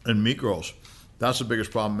and meet girls. That's the biggest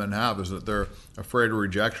problem men have, is that they're afraid of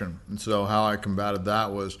rejection. And so how I combated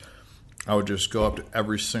that was I would just go up to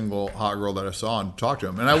every single hot girl that I saw and talk to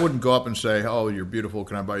them. And I wouldn't go up and say, oh, you're beautiful,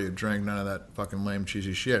 can I buy you a drink? None of that fucking lame,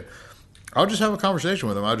 cheesy shit. I would just have a conversation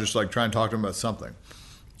with them. I would just like try and talk to them about something.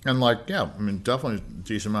 And like, yeah, I mean, definitely a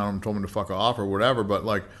decent amount of them told me to fuck off or whatever. But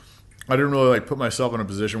like, I didn't really like put myself in a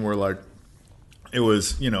position where like it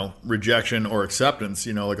was, you know, rejection or acceptance,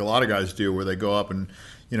 you know, like a lot of guys do, where they go up and,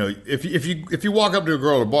 you know, if you walk up to a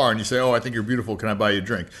girl at a bar and you say, oh, I think you're beautiful, can I buy you a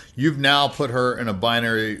drink? You've now put her in a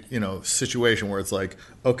binary, you know, situation where it's like,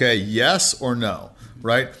 okay, yes or no,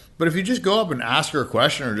 right? But if you just go up and ask her a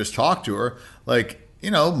question or just talk to her, like,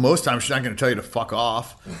 most times she's not going to tell you to fuck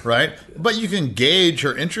off, right? But you can gauge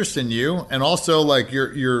her interest in you, and also like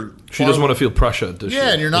you're. She doesn't want to feel pressured, does she?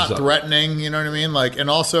 Yeah, and you're not threatening. You know what I mean? Like, and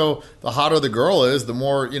also the hotter the girl is, the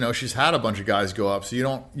more she's had a bunch of guys go up.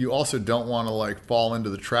 So you also don't want to like fall into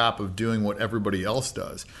the trap of doing what everybody else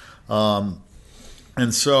does,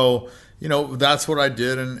 and so. That's what I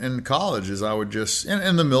did in college is I would just,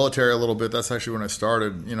 in the military a little bit, that's actually when I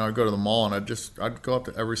started, I'd go to the mall and I'd go up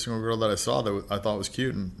to every single girl that I saw that I thought was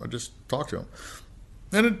cute and I'd just talk to them.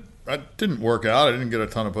 And it didn't work out. I didn't get a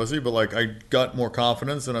ton of pussy, but like I got more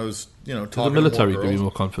confidence and I was, talking to more girls. The military gave you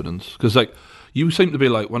more confidence? Because like you seem to be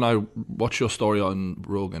like, when I watch your story on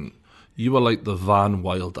Rogan, you were like the Van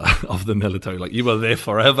Wilder of the military. Like, you were there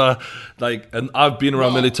forever. Like, and I've been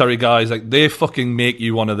around military guys. Like, they fucking make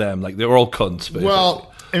you one of them. Like, they're all cunts, basically.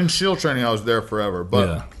 Well, in SEAL training, I was there forever.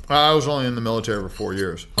 But I was only in the military for 4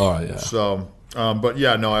 years. All right, yeah. So, but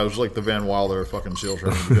yeah, no, I was like the Van Wilder of fucking SEAL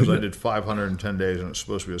training because I did 510 days and it's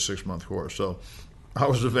supposed to be a 6-month course. So, I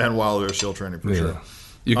was the Van Wilder of SEAL training for sure.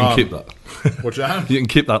 You can keep that. What's that? You can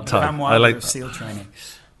keep that tag. Van Wilder I like of SEAL training.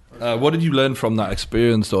 What did you learn from that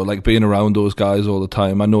experience, though? Like being around those guys all the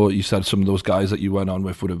time. I know you said some of those guys that you went on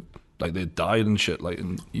with would have, like, they died and shit. Like,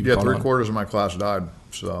 and yeah, 3/4 of my class died.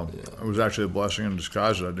 So it was actually a blessing in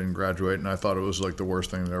disguise that I didn't graduate, and I thought it was like the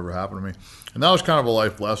worst thing that ever happened to me. And that was kind of a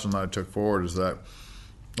life lesson that I took forward. Is that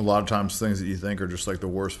a lot of times things that you think are just like the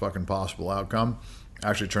worst fucking possible outcome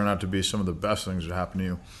actually turn out to be some of the best things that happen to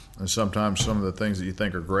you. And sometimes some of the things that you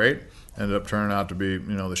think are great ended up turning out to be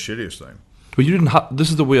the shittiest thing. But you didn't have. This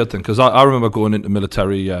is the weird thing, because I remember going into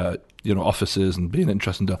military, offices and being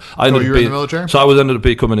interested. You were in the military? So I ended up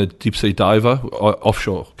becoming a deep sea diver,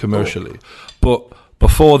 offshore commercially. But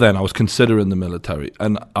before then, I was considering the military,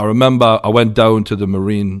 and I remember I went down to the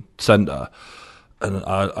Marine Centre, and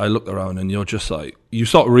I looked around, and you're just like, you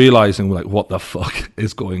start realizing like what the fuck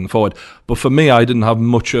is going forward. But for me, I didn't have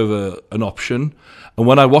much of an option, and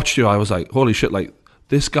when I watched you, I was like, holy shit, like.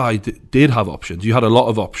 This guy did have options. You had a lot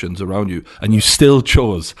of options around you, and you still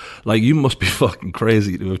chose. Like, you must be fucking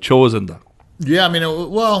crazy to have chosen that. Yeah,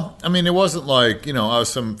 it wasn't like, I was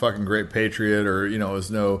some fucking great patriot or, it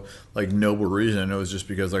was no, like, noble reason. It was just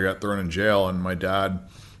because I got thrown in jail, and my dad,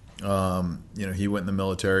 he went in the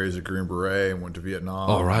military as a Green Beret and went to Vietnam.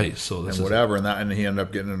 All right. So this and whatever, and he ended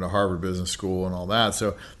up getting into Harvard Business School and all that.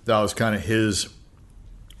 So that was kind of his,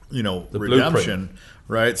 redemption, blueprint.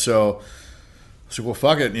 right? So... So, well,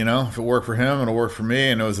 fuck it, if it worked for him, it'll work for me.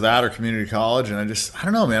 And it was that or community college. And I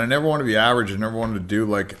don't know, man. I never wanted to be average. I never wanted to do,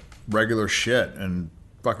 like, regular shit. And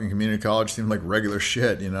fucking community college seemed like regular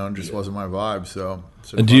shit, it just wasn't my vibe. So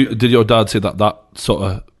and did your dad say that sort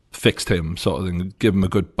of fixed him, sort of thing, give him a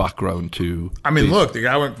good background to... look, the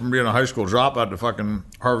guy went from being a high school dropout to fucking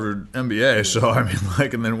Harvard MBA. So,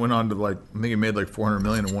 and then went on to, like, I think he made, like, $400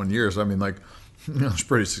 million in 1 year. So, it's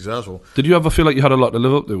pretty successful. Did you ever feel like you had a lot to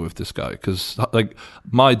live up to with this guy? Because, like,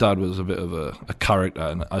 my dad was a bit of a character,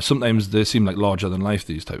 and sometimes they seem like larger than life,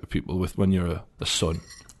 these type of people, when you're a son.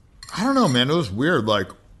 I don't know, man. It was weird. Like,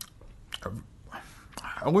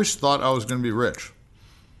 I always thought I was going to be rich.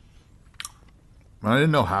 I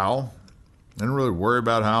didn't know how. I didn't really worry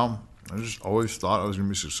about how. I just always thought I was going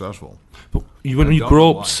to be successful. But when you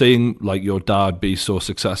grow up seeing, like, your dad be so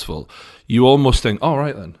successful, you almost think, all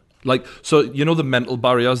right, then. Like, so, the mental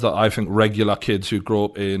barriers that I think regular kids who grow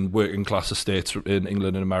up in working class estates in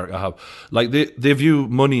England and America have, like, they view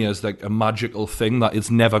money as like a magical thing that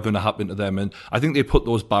it's never going to happen to them. And I think they put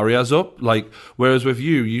those barriers up. Like, whereas with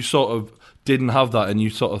you sort of didn't have that, and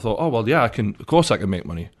you sort of thought, oh, well, yeah, of course I can make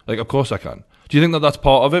money. Like, of course I can. Do you think that that's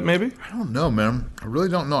part of it, maybe? I don't know, man. I really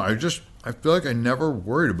don't know. I feel like I never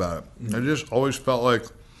worried about it. I just always felt like,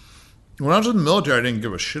 when I was in the military, I didn't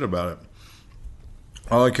give a shit about it.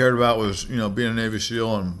 All I cared about was, being a Navy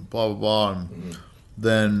SEAL and blah, blah, blah. And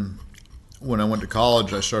then when I went to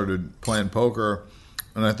college, I started playing poker.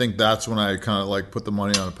 And I think that's when I kind of, like, put the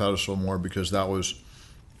money on a pedestal more, because that was,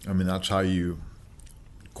 that's how you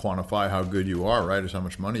quantify how good you are, right? Is how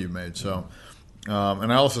much money you've made. So,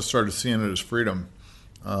 and I also started seeing it as freedom,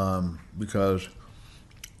 because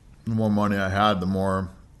the more money I had, the more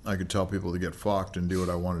I could tell people to get fucked and do what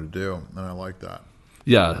I wanted to do. And I like that.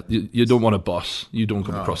 Yeah, you don't want a boss. You don't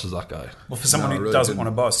come across as that guy. Well, for someone who doesn't want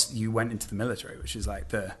a boss, you went into the military, which is like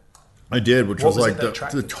the... I did, which was like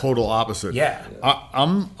the total opposite. Yeah.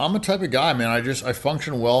 I'm a type of guy, man. I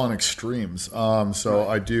function well in extremes. So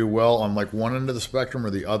I do well on like one end of the spectrum or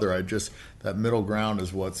the other. That middle ground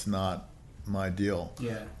is what's not my deal.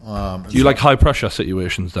 Yeah. You like high pressure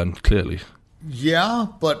situations then, clearly. Yeah,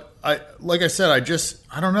 but I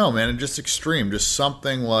don't know, man. It's just extreme. Just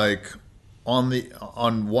something like...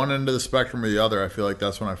 on one end of the spectrum or the other, I feel like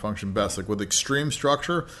that's when I function best, like with extreme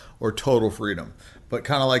structure or total freedom. But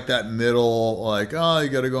kind of like that middle, like, oh, you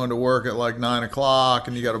got to go into work at like 9 o'clock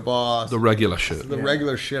and you got a boss. The regular shit. The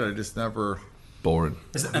regular shit, I just never... Boring.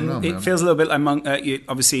 It feels a little bit like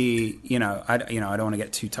obviously, I don't want to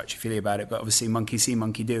get too touchy-feely about it, but obviously monkey see,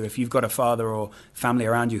 monkey do. If you've got a father or family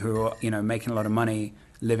around you who are, making a lot of money,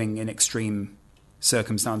 living in extreme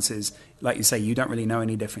circumstances, like you say, you don't really know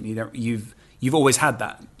any different. You've always had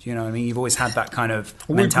that. Do you know what I mean? You've always had that kind of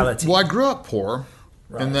mentality. I grew up poor,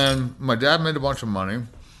 right. And then my dad made a bunch of money,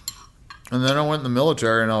 and then I went in the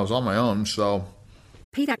military and I was on my own. So,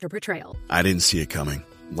 Paid actor portrayal. I didn't see it coming.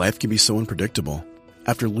 Life can be so unpredictable.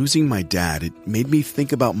 After losing my dad, it made me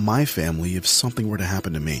think about my family if something were to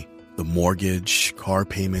happen to me. The mortgage, car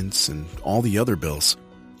payments, and all the other bills.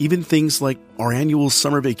 Even things like our annual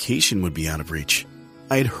summer vacation would be out of reach.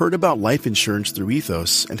 I had heard about life insurance through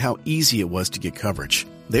Ethos and how easy it was to get coverage.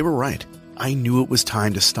 They were right. I knew it was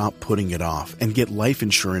time to stop putting it off and get life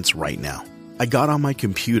insurance right now. I got on my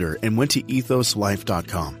computer and went to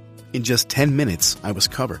ethoslife.com. In just 10 minutes, I was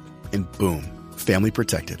covered. And boom. Family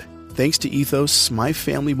protected. Thanks to Ethos, my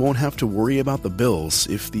family won't have to worry about the bills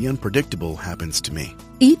if the unpredictable happens to me.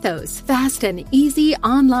 Ethos, fast and easy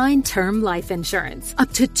online term life insurance.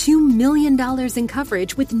 Up to $2 million in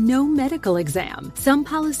coverage with no medical exam. Some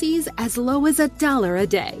policies as low as $1 a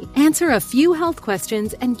day. Answer a few health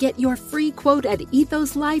questions and get your free quote at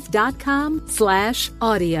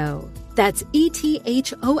ethoslife.com/audio. That's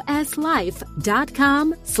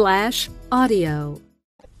ethoslife.com/audio.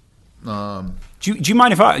 Do you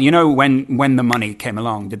mind if when the money came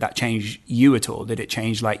along, did that change you at all? Did it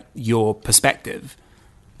change like your perspective?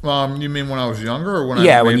 You mean when I was younger, or when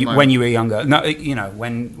when you were younger? No,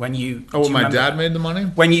 when you. Oh, when my dad made the money.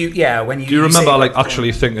 When you. Do you remember like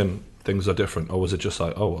actually thinking things are different, or was it just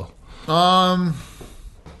like, oh well?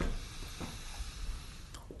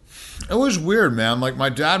 It was weird, man. Like my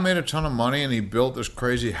dad made a ton of money and he built this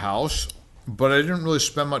crazy house, but I didn't really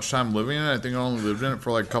spend much time living in it. I think I only lived in it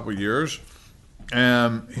for like a couple of years.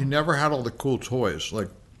 And he never had all the cool toys. Like,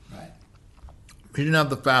 right. He didn't have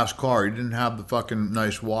the fast car. He didn't have the fucking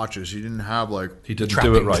nice watches. He didn't have like... He didn't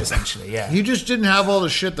do it right. Essentially, yeah. He just didn't have all the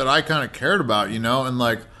shit that I kind of cared about, And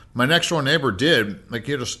like, my next door neighbor did. Like,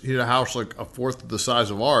 he had a house like a fourth of the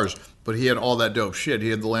size of ours, but he had all that dope shit. He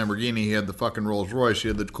had the Lamborghini. He had the fucking Rolls Royce. He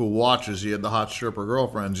had the cool watches. He had the hot stripper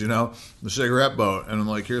girlfriends, the cigarette boat. And I'm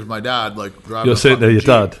like, here's my dad, like, driving You're sitting there, your Jeep.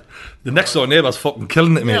 dad. The next door neighbor's fucking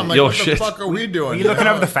killing it, mate. Yeah, I'm like, Your what shit. the fuck are we doing? Were you looking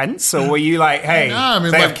over the fence, or were you like, hey,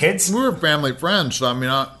 they have kids? We were family friends, so I mean,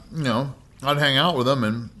 I'd hang out with them,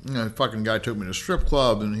 and the fucking guy took me to strip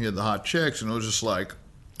club, and he had the hot chicks, and it was just like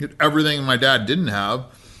everything my dad didn't have.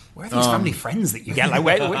 Where are these family friends that you get? Like,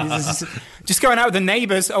 just going out with the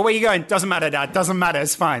neighbors. Oh, where are you going? Doesn't matter, Dad. Doesn't matter.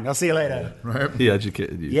 It's fine. I'll see you later. Right? He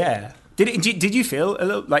educated you. Yeah. Did you feel a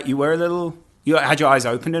little like you were a little? You had your eyes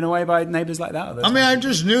opened in a way by neighbors like that? I mean, I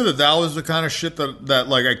just knew that was the kind of shit that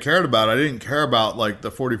like I cared about. I didn't care about like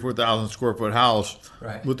the 44,000 square foot house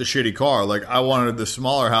with the shitty car. Like I wanted the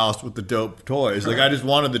smaller house with the dope toys. Like I just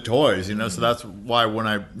wanted the toys, So that's why when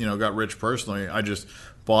I got rich personally, I just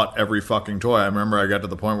bought every fucking toy. I remember I got to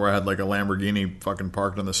the point where I had like a Lamborghini fucking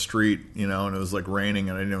parked on the street, and it was like raining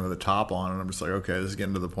and I didn't have the top on, and I'm just like, okay, this is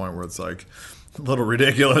getting to the point where it's like a little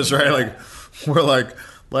ridiculous, right? Like we're like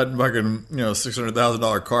letting fucking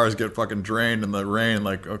 $600,000 cars get fucking drained in the rain.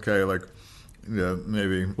 Like okay, like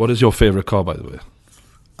maybe. What is your favorite car, by the way?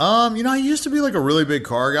 I used to be like a really big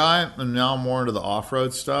car guy, and now I'm more into the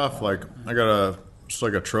off-road stuff. Like I got it's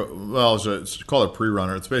called a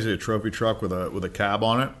pre-runner. It's basically a trophy truck with a cab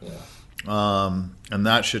on it. Yeah. And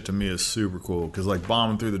that shit to me is super cool because like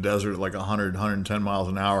bombing through the desert at like 100, 110 miles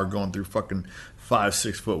an hour, going through fucking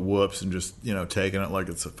 5-6 foot whoops and just taking it like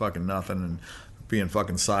it's a fucking nothing and being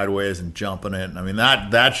fucking sideways and jumping it. And I mean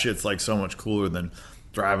that shit's like so much cooler than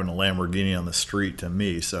driving a Lamborghini on the street to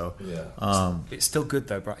me. So yeah. It's still good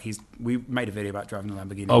though, bro. We made a video about driving a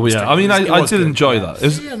Lamborghini. Oh yeah, I mean I did enjoy that. I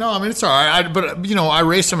mean it's all right. But I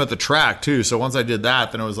raced them at the track too. So once I did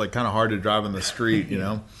that, then it was like kind of hard to drive in the street,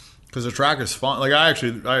 because the track is fun. Like I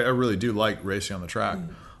really do like racing on the track.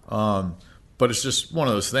 But it's just one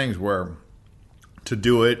of those things where to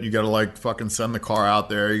do it, you got to like fucking send the car out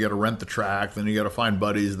there. You got to rent the track. Then you got to find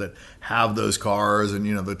buddies that have those cars. And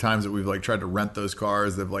the times that we've like tried to rent those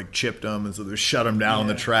cars, they've like chipped them, and so they shut them down on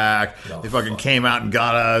the track. They fucking came out and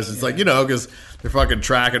got us. It's like because they're fucking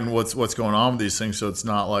tracking what's going on with these things. So it's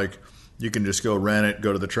not like you can just go rent it,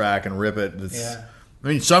 go to the track, and rip it. I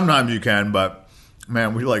mean, sometimes you can, but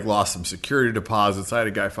man, we like lost some security deposits. I had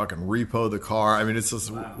a guy fucking repo the car. I mean, it's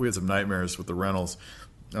just we had some nightmares with the rentals.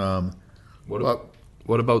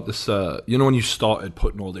 What about this, when you started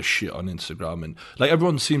putting all this shit on Instagram, and like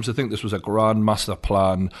everyone seems to think this was a grand master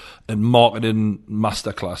plan and marketing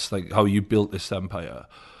masterclass, like how you built this empire.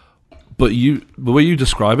 But the way you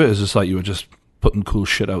describe it is just like you were just putting cool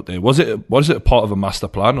shit out there. Was it a part of a master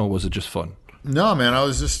plan, or was it just fun? No, man. I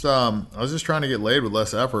was just trying to get laid with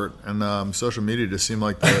less effort, and social media just seemed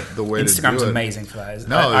like the way to do it. Instagram's amazing for that.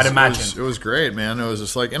 No, I'd imagine it was great, man. It was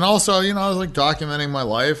just like, and also, I was like documenting my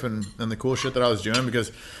life and the cool shit that I was doing,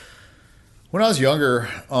 because when I was younger,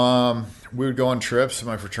 we would go on trips to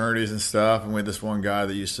my fraternities and stuff, and we had this one guy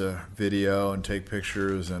that used to video and take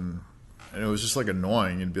pictures, and it was just like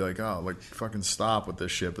annoying. You'd be like, oh, like fucking stop with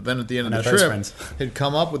this shit. But then at the end of the trip, he'd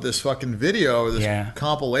come up with this fucking video or this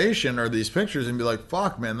compilation or these pictures and be like,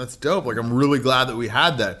 fuck, man, that's dope. Like, I'm really glad that we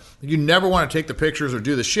had that. You never want to take the pictures or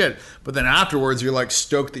do the shit, but then afterwards you're like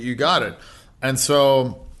stoked that you got it. And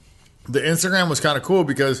so the Instagram was kind of cool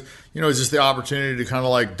because, it's just the opportunity to kind of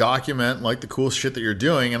like document like the cool shit that you're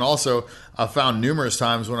doing. And also I found numerous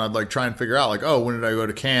times when I'd like try and figure out like, oh, when did I go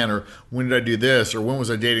to Cannes, or when did I do this, or when was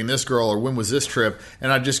I dating this girl, or when was this trip?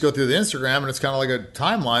 And I'd just go through the Instagram, and it's kind of like a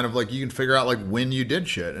timeline of like, you can figure out like when you did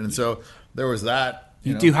shit. And so there was that.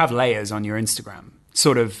 You do have layers on your Instagram,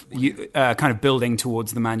 sort of kind of building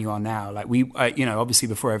towards the man you are now. Like obviously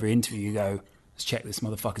before every interview you go, let's check this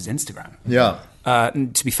motherfucker's Instagram. Yeah.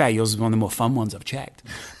 And to be fair, yours is one of the more fun ones I've checked.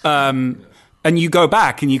 And you go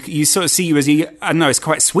back and you sort of see you as I don't know, it's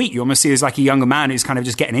quite sweet. You almost see you as like a younger man who's kind of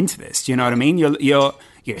just getting into this. Do you know what I mean? You're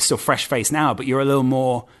still fresh faced now, but you're a little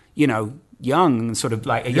more, young and sort of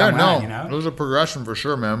like a young man, It was a progression for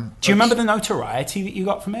sure, man. Do you remember the notoriety that you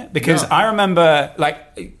got from it? Because I remember,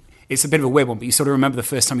 like, it's a bit of a weird one, but you sort of remember the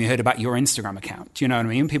first time you heard about your Instagram account. Do you know what I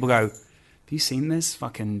mean? People go, have you seen this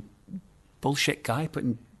fucking bullshit guy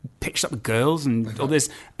putting pictures up with girls and all this?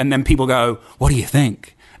 And then people go, what do you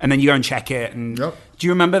think? And then you go and check it. And do you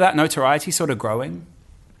remember that notoriety sort of growing?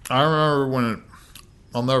 I remember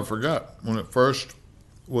I'll never forget, when it first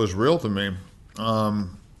was real to me.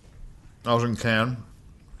 I was in Cannes.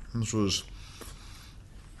 This was,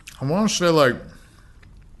 I want to say like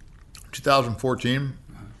 2014,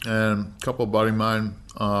 and a couple of buddy of mine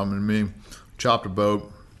and me chopped a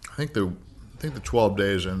boat. I think the 12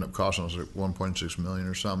 days ended up costing us like $1.6 million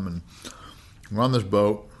or something. And we're on this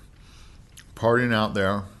boat, partying out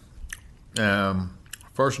there. And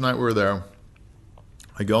first night we were there,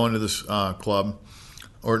 I go into this club,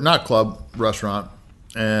 or not club, restaurant,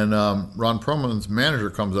 and Ron Perlman's manager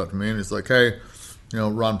comes up to me and he's like, hey,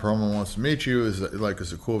 Ron Perlman wants to meet you. Is it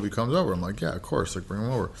cool if he comes over? I'm like, yeah, of course, like bring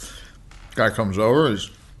him over. Guy comes over,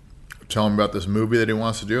 he's telling me about this movie that he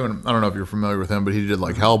wants to do, and I don't know if you're familiar with him, but he did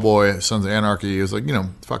like Hellboy, Sons of Anarchy. He was like,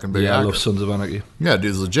 fucking big actor. I love Sons of Anarchy. Yeah,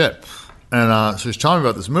 dude's legit. And so he's telling me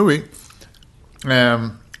about this movie,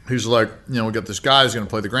 and he's like, we got this guy who's going to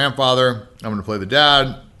play the grandfather, I'm going to play the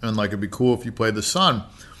dad, and like it'd be cool if you played the son.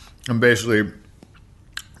 And basically,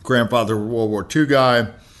 grandfather World War II guy,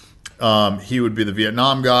 he would be the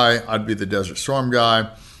Vietnam guy, I'd be the Desert Storm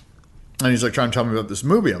guy. And he's like trying to tell me about this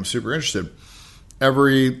movie. I'm super interested.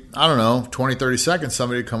 Every, 20, 30 seconds,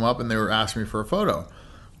 somebody would come up and they were asking me for a photo.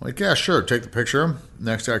 I'm like, yeah, sure, take the picture.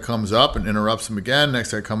 Next guy comes up and interrupts him again.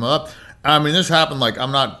 Next guy comes up. I mean, this happened like,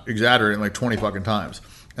 I'm not exaggerating, like 20 fucking times.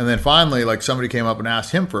 And then finally, like somebody came up and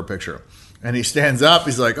asked him for a picture. And he stands up,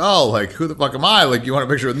 he's like, oh, like, who the fuck am I? Like, you want a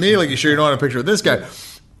picture with me? Like, you sure you don't want a picture with this guy?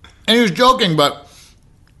 And he was joking, but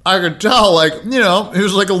I could tell, like, he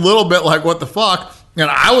was like a little bit like, what the fuck? And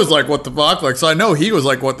I was like, what the fuck? Like, so I know he was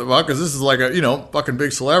like, what the fuck? Because this is like a, fucking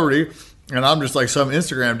big celebrity. And I'm just like some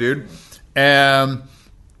Instagram dude. And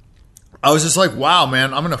I was just like, wow,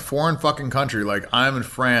 man, I'm in a foreign fucking country. Like, I'm in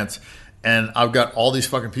France. And I've got all these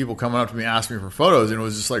fucking people coming up to me asking me for photos. And it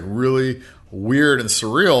was just like really weird and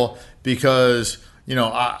surreal because,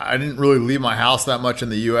 I didn't really leave my house that much in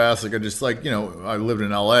the U.S. Like I just like, I lived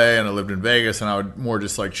in L.A. and I lived in Vegas and I would more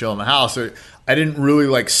just like chill in the house. So I didn't really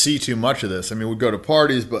like see too much of this. I mean, we'd go to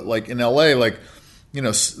parties, but like in L.A., like,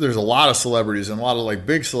 there's a lot of celebrities and a lot of like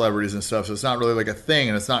big celebrities and stuff. So it's not really like a thing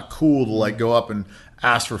and it's not cool to like go up and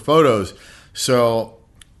ask for photos. So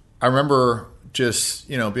I remember just,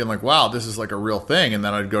 being like, wow, this is like a real thing. And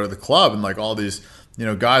then I'd go to the club and like all these,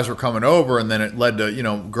 guys were coming over, and then it led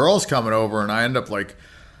to, girls coming over, and I end up like,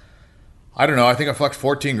 I don't know, I think I fucked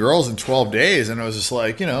 14 girls in 12 days, and it was just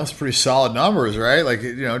like, it's pretty solid numbers, right? Like,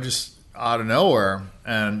 just out of nowhere.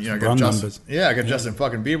 And, I got Justin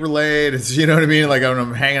fucking Bieber laid. It's, you know what I mean? Like,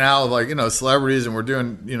 I'm hanging out with like, celebrities, and we're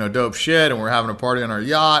doing, dope shit, and we're having a party on our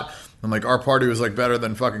yacht, and like our party was like better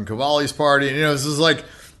than fucking Cavalli's party. And, this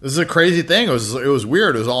is a crazy thing. It was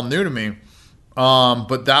weird. It was all new to me.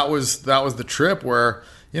 But that was the trip where,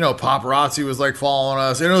 paparazzi was like following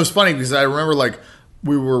us. And it was funny because I remember like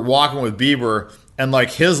we were walking with Bieber and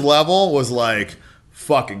like his level was like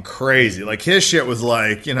fucking crazy. Like his shit was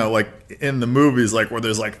like, like in the movies, like where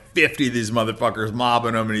there's like 50 of these motherfuckers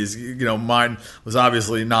mobbing him, and he's, mine was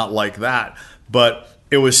obviously not like that. But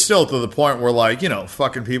it was still to the point where like,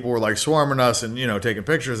 fucking people were like swarming us and, taking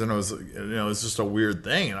pictures, and it was, it's just a weird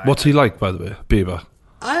thing. And What's he like, by the way, Bieber?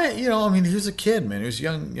 he was a kid, man. He was a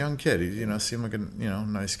young kid. He, seemed like a,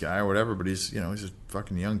 nice guy or whatever, but he's a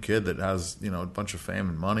fucking young kid that has, a bunch of fame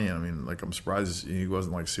and money. And I mean, like, I'm surprised he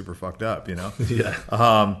wasn't like super fucked up,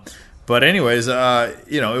 Yeah. But anyways,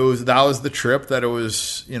 that was the trip that it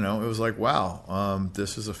was, it was like, wow,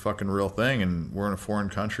 this is a fucking real thing, and we're in a foreign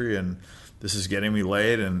country, and this is getting me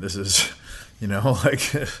laid, and this is,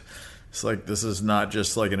 like, it's like, this is not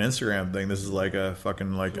just like an Instagram thing. This is like a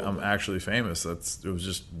fucking, like, I'm actually famous. It was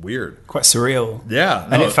just weird. Quite surreal. Yeah.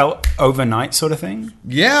 And it felt overnight sort of thing?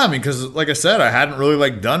 Yeah, I mean, because like I said, I hadn't really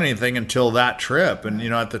like done anything until that trip. And,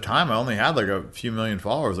 at the time I only had like a few million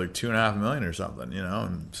followers, like 2.5 million or something,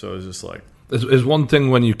 and so it was just like. It's one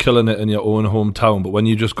thing when you're killing it in your own hometown, but when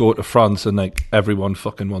you just go to France and like everyone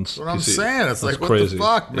fucking wants. That's what I'm saying. It's like, crazy.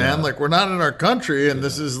 What the fuck, man? Yeah. Like, we're not in our country, and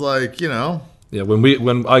this is like, Yeah,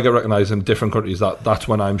 when I get recognised in different countries, that's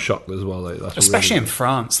when I'm shocked as well. Like, that's especially really in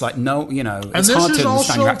France, like it's and hard this to is understand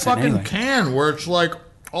also your accent fucking anyway. Cannes, where it's like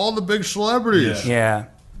all the big celebrities. Yeah.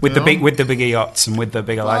 With the bigger yachts and with the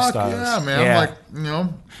bigger lifestyles. Yeah, man. Yeah. Like,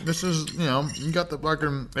 this is, you got the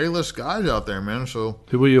fucking A-list guys out there, man. So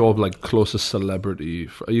Who were your like closest celebrity?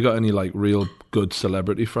 You got any like real good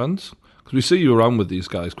celebrity friends? Because we see you around with these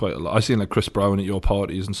guys quite a lot. I've seen like Chris Brown at your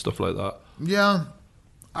parties and stuff like that. Yeah.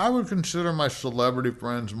 I would consider my celebrity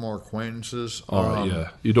friends more acquaintances. Yeah.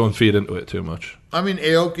 You don't feed into it too much. I mean,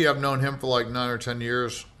 Aoki, I've known him for like 9 or 10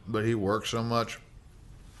 years, but he works so much.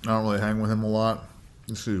 I don't really hang with him a lot.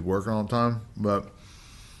 He's working all the time. But,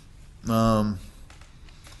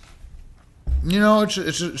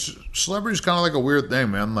 it's celebrity's kind of like a weird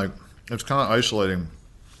thing, man. Like, it's kind of isolating.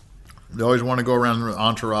 They always want to go around with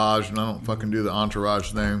entourage, and I don't fucking do the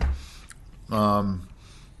entourage thing. And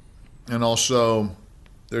also,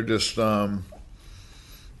 they're just, I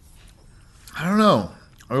don't know,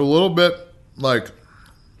 a little bit like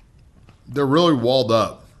they're really walled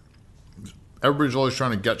up. Everybody's always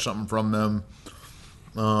trying to get something from them.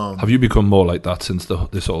 Have you become more like that since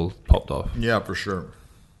this all popped off? Yeah, for sure.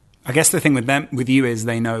 I guess the thing with you is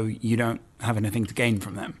they know you don't have anything to gain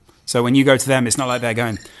from them. So when you go to them, it's not like they're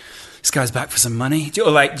going, this guy's back for some money. Do you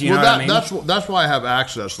know what I mean? That's why I have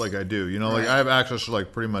access like I do. Like I have access to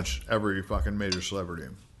like pretty much every fucking major celebrity.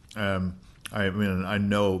 I mean, I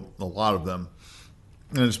know a lot of them.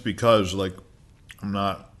 And it's because like I'm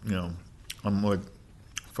not, I'm like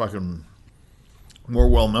fucking more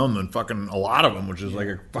well known than fucking a lot of them, which is like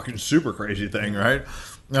a fucking super crazy thing, right?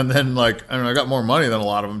 And then like, I got more money than a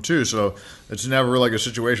lot of them too, so it's never like a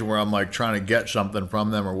situation where I'm like trying to get something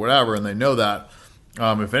from them or whatever, and they know that.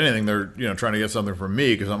 If anything, they're trying to get something from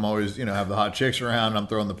me because I'm always have the hot chicks around, I'm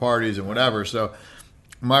throwing the parties and whatever. So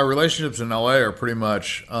my relationships in LA are pretty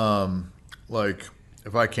much like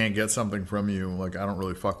if I can't get something from you, like I don't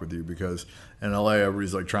really fuck with you because in LA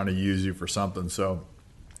everybody's like trying to use you for something. So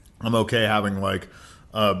I'm okay having like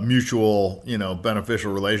a mutual,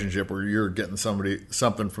 beneficial relationship where you're getting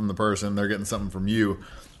something from the person, they're getting something from you.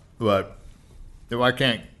 But if I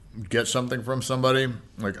can't get something from somebody,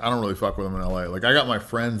 like I don't really fuck with them in LA. Like I got my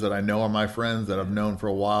friends that I know are my friends that I've known for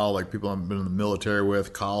a while, like people I've been in the military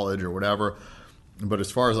with, college or whatever. But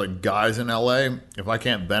as far as like guys in LA, if I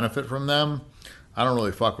can't benefit from them, I don't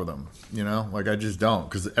really fuck with them, like I just don't,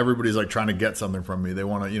 because everybody's like trying to get something from me. They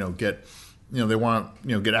want to, get, they want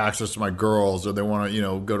to, get access to my girls, or they want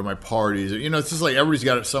to, go to my parties. Or, it's just like everybody's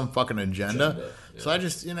got some fucking agenda. Yeah. So I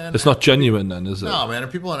just, it's not genuine then, is it? No, man.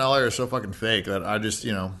 And people in LA are so fucking fake that I just,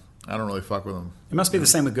 I don't really fuck with them. It must be the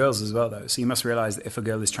same with girls as well, though. So you must realize that if a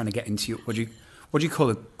girl is trying to get into you, what do you call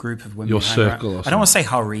a group of women? Your circle. I don't want to say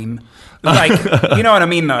harem. Like, you know what I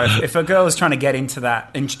mean, though? If a girl is trying to get into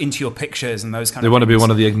that, into your pictures and those kind of things. They want to be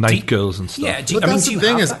one of the Ignite girls and stuff. Yeah, but that's the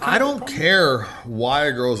thing is, I don't care why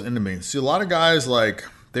a girl's into me. See, a lot of guys, like,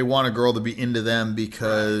 they want a girl to be into them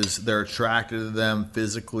because they're attracted to them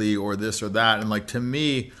physically or this or that. And, like, to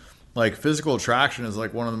me, like, physical attraction is,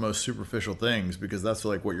 like, one of the most superficial things because that's,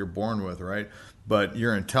 like, what you're born with, right? But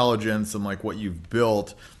your intelligence and, like, what you've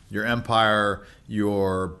built, your empire,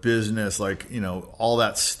 your business, like, all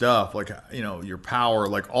that stuff, like, your power,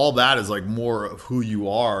 like all that is like more of who you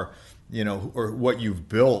are or what you've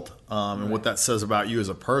built, and what that says about you as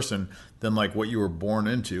a person than like what you were born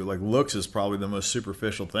into. Like looks is probably the most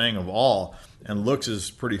superficial thing of all, and looks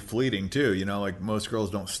is pretty fleeting too. Like most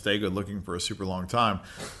girls don't stay good looking for a super long time.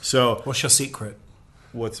 So what's your secret?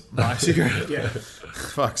 What's my secret? Yeah.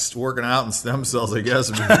 Fuck's working out and stem cells, I guess.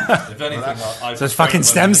 If anything, so it's fucking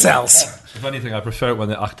stem cells. If anything, I prefer it when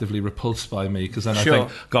they're actively repulsed by me, because then I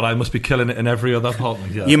think, God, I must be killing it in every other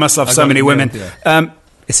apartment. Yeah. You must love so many women.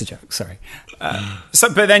 It's a joke, sorry.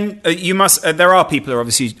 But then you must. There are people who are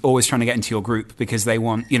obviously always trying to get into your group because they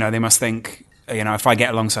want. They must think. If I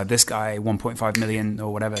get alongside this guy, 1.5 million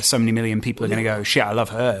or whatever, so many million people are going to go, shit, I love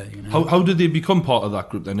her. How did they become part of that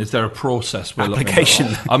group then? Is there a process? Application.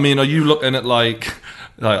 I mean, are you looking at like,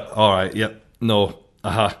 all right, yep, no,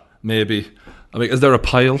 maybe. I mean, is there a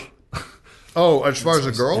pile? Oh, as far as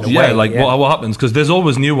the girls? Yeah, what happens? Because there's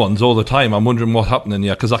always new ones all the time. I'm wondering what's happening,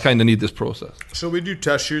 because I kind of need this process. So we do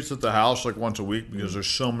test shoots at the house like once a week because there's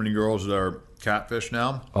so many girls that are catfish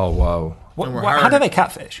now. Oh, wow. How do they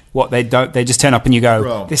catfish? What, they just turn up and you go,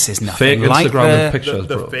 bro, this is nothing fake like Instagram and pictures,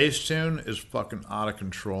 the Facetune is fucking out of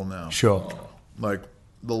control now. Sure. Like,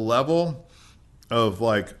 the level of,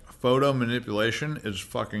 like, photo manipulation is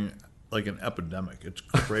fucking like an epidemic. It's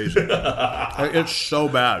crazy. It's so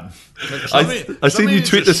bad. Like I seen you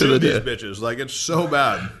tweet this the other day. Bitches. Like, it's so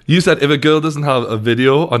bad. You said if a girl doesn't have a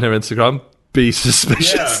video on her Instagram, be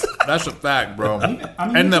suspicious. Yeah, that's a fact, bro.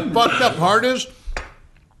 And the fucked up part is,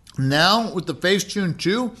 now with the Facetune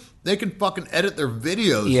 2, they can fucking edit their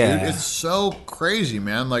videos, dude. It's so crazy,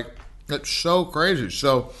 man. Like, it's so crazy.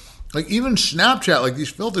 So, like, even Snapchat, like these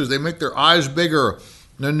filters, they make their eyes bigger,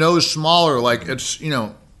 their nose smaller. Like, it's,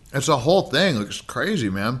 it's a whole thing. Like, it's crazy,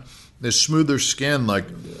 man. They smooth their skin, like,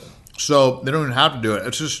 so they don't even have to do it.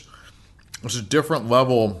 It's just, it's a different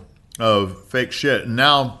level of fake shit. And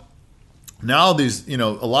now these, a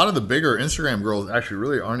lot of the bigger Instagram girls actually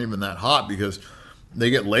really aren't even that hot because they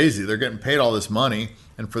get lazy. They're getting paid all this money.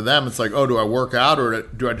 And for them, it's like, oh, do I work out or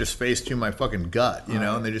do I just Facetune my fucking gut,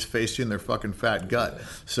 And they just Facetune their fucking fat gut.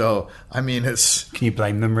 So, I mean, it's... Can you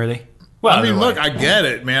blame them, really? Well, I mean, look, I get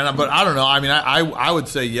it, man, but I don't know. I mean, I would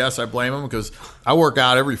say yes, I blame them because I work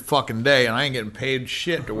out every fucking day and I ain't getting paid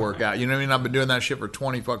shit to work out. You know what I mean? I've been doing that shit for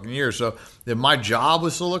 20 fucking years. So if my job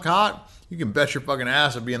was to look hot, you can bet your fucking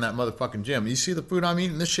ass I'd be in that motherfucking gym. You see the food I'm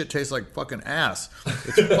eating? This shit tastes like fucking ass.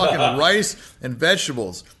 It's fucking rice and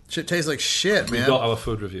vegetables. Shit tastes like shit, man. We got our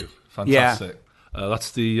food review. Fantastic. Yeah.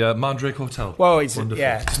 That's the Mandrake Hotel. Well, it's wonderful.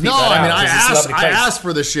 Yeah. No, I mean, I asked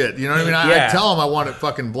for the shit. You know what I mean? I tell them I want it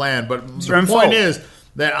fucking bland. But the point is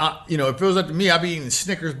that, if it was up to me, I'd be eating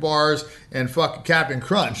Snickers bars and fucking Captain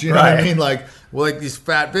Crunch. You know what I mean? Like these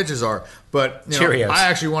fat bitches are. But, Cheerios. I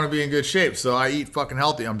actually want to be in good shape. So I eat fucking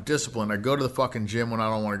healthy. I'm disciplined. I go to the fucking gym when I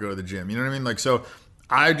don't want to go to the gym. You know what I mean? Like, so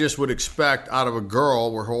I just would expect out of a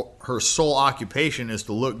girl where her sole occupation is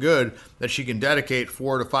to look good that she can dedicate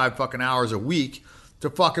 4 to 5 fucking hours a week to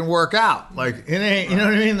fucking work out. Like, it ain't, you know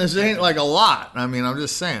what I mean? This ain't like a lot. I mean, I'm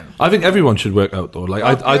just saying. I think everyone should work out, though. Like,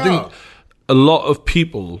 I think a lot of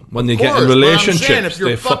people, when they get in relationships,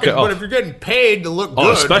 they fuck it up. But if you're getting paid to look good.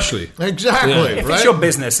 Oh, especially. Exactly. Yeah. If it's your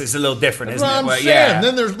business, it's a little different, isn't it? That's what I'm saying.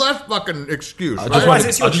 Then there's less fucking excuse. I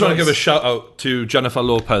just want to give a shout out to Jennifer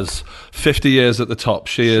Lopez. 50 years at the top.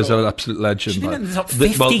 She is an absolute legend. She's been in the top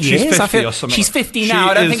 50 years? She's 50 or something. She's 50 now.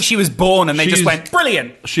 I don't think she was born and they just went,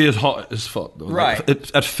 brilliant. She is hot as fuck, though. Right.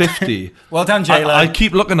 Like, at 50. Well done, J-Lo. I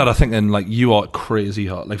keep looking at her thinking, like, you are crazy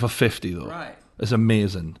hot. Like, for 50, though. Right. It's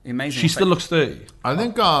amazing. Amazing. She still looks 30. I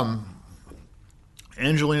think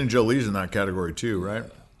Angelina Jolie's in that category too, right? I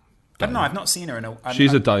don't know. I've not seen her in a...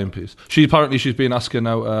 She's a dying piece. She's been asking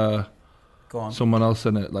out Go on. someone else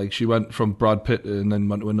in it. Like, she went from Brad Pitt and then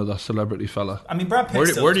went to another celebrity fella. I mean, Brad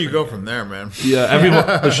Pitt. Where do you go from there, man? Yeah, everyone...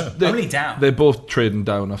 Only down. They're both trading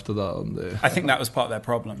down after that, aren't they? I think that was part of their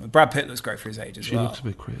problem. Brad Pitt looks great for his age as well. She looks a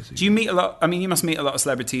bit crazy. Do you meet a lot... I mean, you must meet a lot of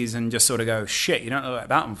celebrities and just sort of go, shit, you don't look like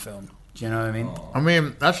that on film. Do you know what I mean? I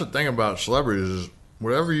mean, that's the thing about celebrities is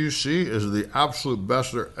whatever you see is the absolute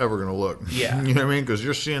best they're ever going to look. Yeah. You know what I mean? Because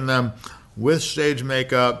you're seeing them with stage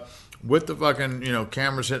makeup, with the fucking,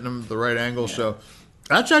 cameras hitting them at the right angle. Yeah. So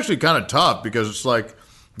that's actually kind of tough because it's like,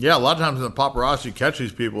 a lot of times when the paparazzi catch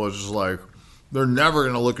these people, it's just like they're never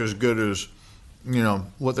going to look as good as,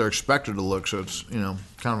 what they're expected to look. So it's, kind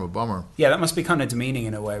of a bummer. Yeah, that must be kind of demeaning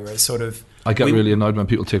in a way where it's sort of... I get really annoyed when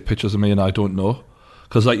people take pictures of me and I don't know.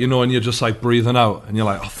 Because, and you're just, breathing out. And you're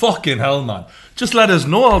like, oh, fucking hell, man. Just let us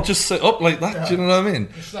know. I'll just sit up like that. Yeah. Do you know what I mean?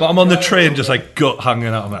 But I'm on the train just, gut hanging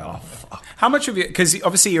out. I'm like, oh, fuck. How much of you... Because,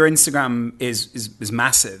 obviously, your Instagram is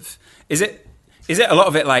massive. Is Is it a lot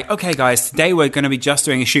of it like, okay, guys, today we're going to be just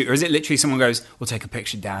doing a shoot, or is it literally someone goes, we'll take a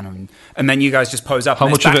picture down, and then you guys just pose up? How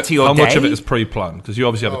and much it's of back it? to your How day? much of it is pre-planned? Because you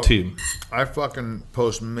obviously have a team. I fucking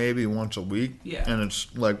post maybe once a week, Yeah. and it's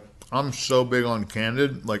like I'm so big on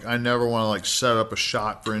candid. Like I never want to like set up a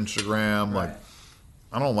shot for Instagram. Like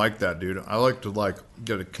I don't like that, dude. I like to like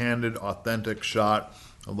get a candid, authentic shot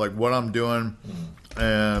of like what I'm doing,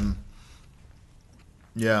 and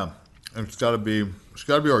yeah, it's got to be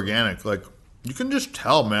organic. Like you can just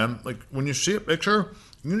tell, man. Like when you see a picture,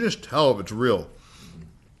 you can just tell if it's real,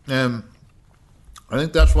 and I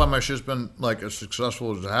think that's why my shit's been like as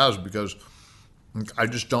successful as it has, because I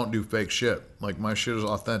just don't do fake shit. Like my shit is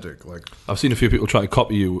authentic. Like I've seen a few people try to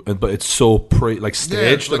copy you, but it's so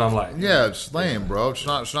staged, and I'm like, yeah, it's lame, bro. It's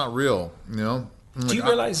not real. You know. And Do you like,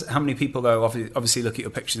 realize how many people though obviously look at your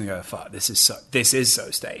pictures and go, "Fuck, this is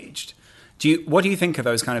so staged." What do you think of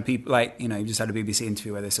those kind of people? Like, you know, you just had a BBC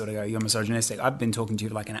interview where they sort of go, "You're misogynistic." I've been talking to you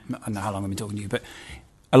for like I don't know how long I've been talking to you, but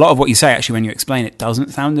a lot of what you say actually, when you explain it, doesn't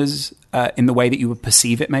sound as in the way that you would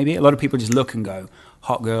perceive it. Maybe a lot of people just look and go,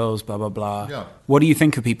 "Hot girls, blah blah blah." Yeah. What do you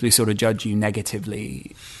think of people who sort of judge you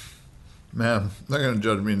negatively? man, they're gonna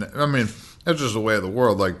judge me. I mean, that's just the way of the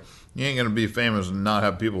world. Like you ain't gonna be famous and not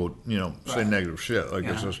have people, you know, say negative shit. Like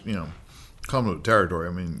it's just, you know, come to the territory.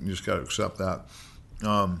 I mean, you just gotta accept that.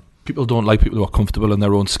 people don't like people who are comfortable in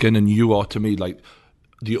their own skin, and you are, to me, like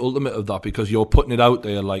the ultimate of that, because you're putting it out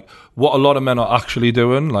there, like what a lot of men are actually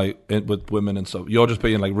doing, like with women and stuff. You're just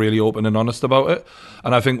being like really open and honest about it,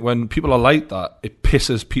 and I think when people are like that, it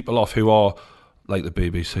pisses people off who are like the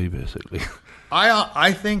BBC, basically.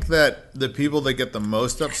 I think that the people that get the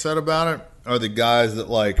most upset about it are the guys that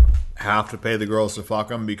like have to pay the girls to fuck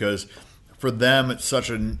them, because for them it's such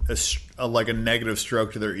a like a negative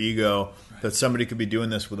stroke to their ego that somebody could be doing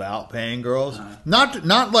this without paying girls.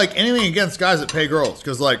 Not like anything against guys that pay girls,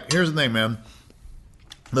 because like here's the thing, man.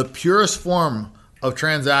 The purest form of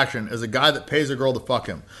transaction is a guy that pays a girl to fuck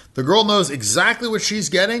him. The girl knows exactly what she's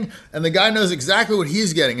getting, and the guy knows exactly what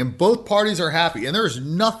he's getting, and both parties are happy. And there is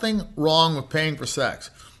nothing wrong with paying for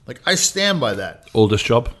sex. Like, I stand by that. Oldest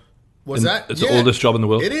job. What's that? It's the oldest job in the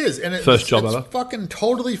world. It is. And First job ever. It's fucking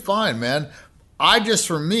totally fine, man.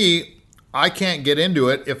 For me, I can't get into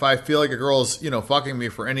it if I feel like a girl's, fucking me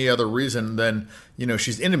for any other reason than,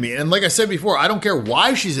 she's into me. And like I said before, I don't care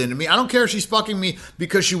why she's into me. I don't care if she's fucking me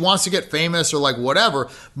because she wants to get famous or like whatever.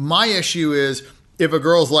 My issue is if a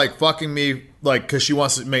girl's like fucking me like because she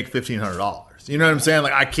wants to make $1,500. You know what I'm saying?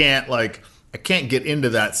 Like I can't get into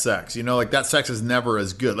that sex. Like that sex is never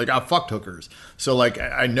as good. Like I've fucked hookers, so like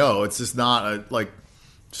I know it's just not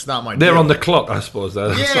it's not my. They're deal. on the clock, I suppose.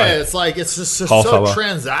 It's just so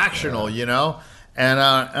transactional, and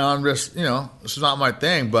I'm just it's not my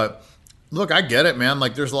thing. But look, I get it, man.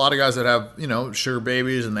 Like there's a lot of guys that have sugar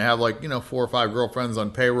babies and they have like 4 or 5 girlfriends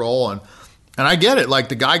on payroll, and I get it. Like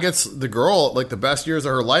the guy gets the girl like the best years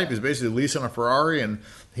of her life is basically leasing a Ferrari, and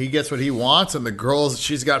he gets what he wants, and the girl's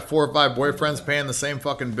she's got 4 or 5 boyfriends paying the same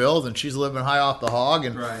fucking bills, and she's living high off the hog,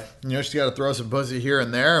 and she's got to throw some pussy here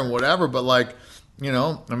and there and whatever. But like.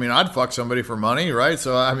 I'd fuck somebody for money, right?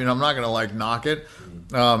 So, I'm not going to, like, knock it.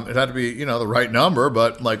 It had to be, the right number,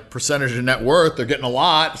 but, like, percentage of net worth, they're getting a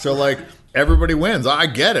lot. So, like, everybody wins. I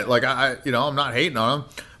get it. Like, I'm not hating on them.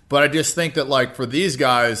 But I just think that, like, for these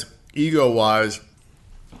guys, ego-wise,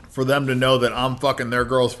 for them to know that I'm fucking their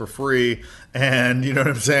girls for free and, you know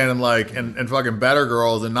what I'm saying, and, like, and fucking better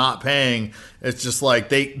girls and not paying, it's just, like,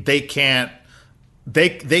 they can't. They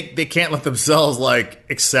can't let themselves like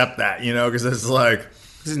accept that, because it's like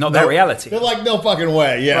this is not their reality. They're like, no fucking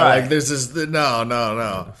way, yeah. Right. Like this is no.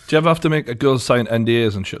 Do you ever have to make a girl sign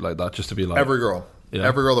NDAs and shit like that just to be like every girl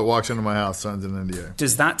that walks into my house signs an NDA?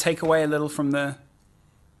 Does that take away a little from the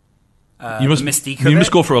mystique of you it?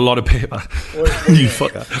 must go for a lot of paper. You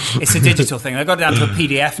fucker. It's a digital thing. They got it down to a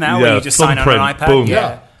PDF now where you just sign on an iPad. Boom.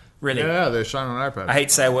 Yeah, really. Yeah, they sign on an iPad. I hate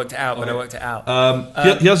to say I worked it out, but I worked it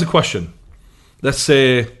out. Here's a question. Let's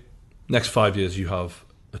say next 5 years you have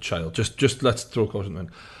a child. Just let's throw a question in.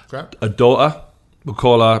 Okay. A daughter. We'll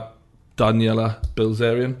call her Daniela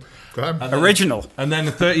Bilzerian. Okay. Original. And then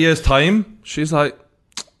in 30 years' time, she's like,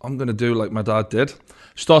 I'm going to do like my dad did.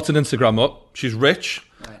 She starts an Instagram up. She's rich.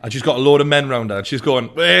 And she's got a load of men around her. And she's going,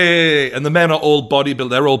 hey! And the men are all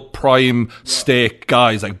bodybuilders. They're all prime steak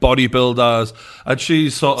guys, like bodybuilders. And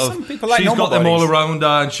she's sort of, some people like she's normal got them all bodies. around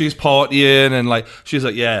her, and she's partying. And like, she's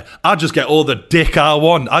like, yeah, I just get all the dick I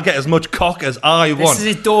want. I get as much cock as I want. This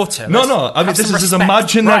is his daughter. No. I mean, this is his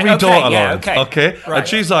imaginary daughter, Lauren. Okay. Right. And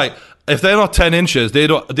she's like, If they're not 10 inches, they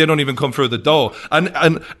don't even come through the door.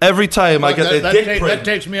 And every time I get their dick print, that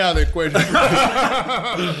takes me out of the equation.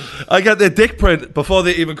 I get their dick print before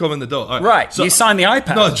they even come in the door. Right. So, you sign the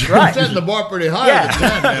iPad. No, right. Setting the bar pretty high with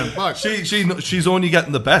 10, man. Fuck. She's only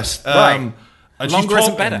getting the best. Right. And longer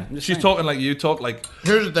isn't better. She's talking like you talk. Like,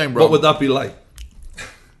 here's the thing, bro. What would that be like?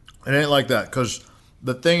 It ain't like that, because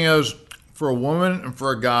the thing is, for a woman and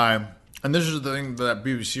for a guy, and this is the thing that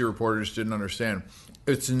BBC reporter just didn't understand,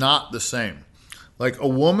 it's not the same. Like, a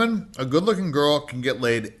woman, a good-looking girl can get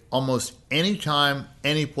laid almost any time,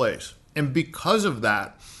 any place. And because of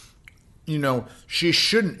that, you know, she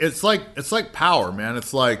shouldn't. It's like power, man.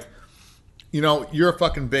 It's like, you know, you're a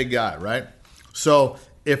fucking big guy, right? So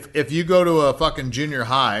if you go to a fucking junior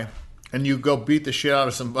high and you go beat the shit out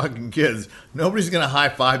of some fucking kids, nobody's going to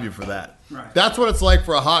high-five you for that. Right. That's what it's like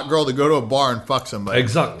for a hot girl to go to a bar and fuck somebody.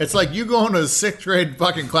 Exactly. It's like you going to a 6th grade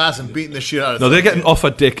fucking class and beating the shit out of No, they're getting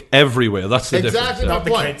offered dick everywhere. That's the difference. Exactly my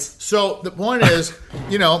point. So the point is,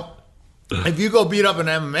 you know, if you go beat up an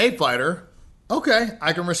MMA fighter, okay,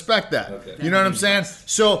 I can respect that. Okay. You know what I'm saying?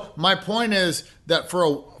 So my point is that for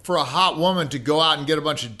a hot woman to go out and get a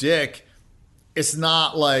bunch of dick, it's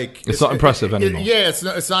not like it's not impressive anymore.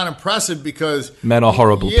 It's not impressive because men are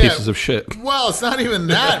horrible pieces of shit. Well, it's not even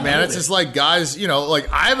that, man. It's just like guys, you know, like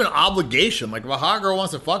I have an obligation. Like if a hot girl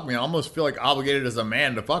wants to fuck me, I almost feel like obligated as a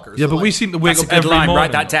man to fuck her. Yeah, so but like, we seem to wake up that's a good every line. morning.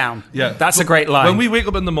 Write that down. Yeah, that's a great line. When we wake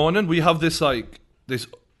up in the morning, we have this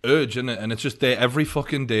urge in it, and it's just there every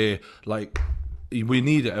fucking day. Like, we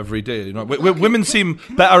need it every day. You know, women seem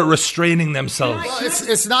better at restraining themselves. Well,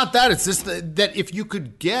 it's not that. It's just that if you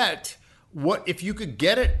could get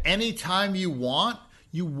it anytime you want,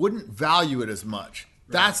 you wouldn't value it as much.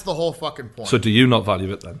 That's the whole fucking point. So do you not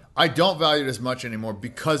value it then? I don't value it as much anymore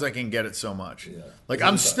because I can get it so much. Yeah. Like,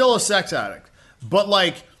 I'm still a sex addict, but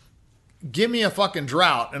like, give me a fucking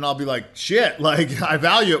drought and I'll be like, shit, like I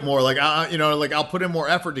value it more. Like, I'll put in more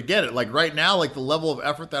effort to get it. Like right now, like the level of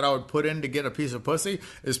effort that I would put in to get a piece of pussy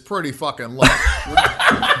is pretty fucking low.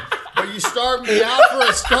 But you starve me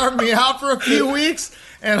out for a few weeks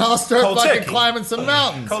and I'll start fucking climbing some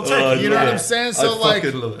mountains. You know what I'm saying? So like,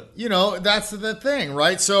 you know, that's the thing,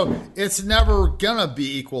 right? So it's never gonna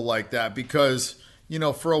be equal like that because, you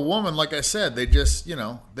know, for a woman, like I said, they just, you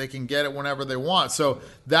know, they can get it whenever they want. So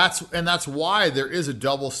that's why there is a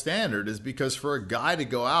double standard, is because for a guy to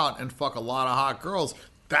go out and fuck a lot of hot girls,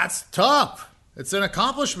 that's tough. It's an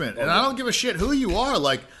accomplishment. And I don't give a shit who you are.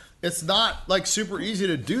 Like, it's not like super easy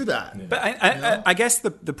to do that. But I guess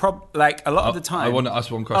the problem, like a lot of the time. I want to ask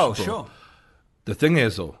one question. Oh, sure. The thing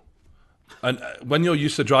is, though, and when you're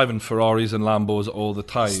used to driving Ferraris and Lambos all the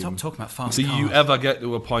time, stop talking about fast do cars. you ever get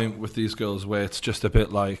to a point with these girls where it's just a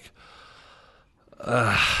bit like,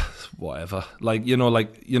 whatever, like you know,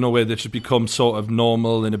 where they just become sort of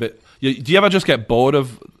normal and a bit? Do you ever just get bored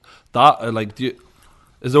of that? Or like,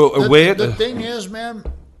 is there a way? The thing is, man,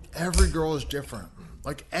 every girl is different.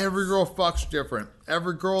 Like every girl fucks different.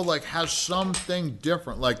 Every girl like has something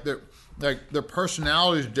different. Like their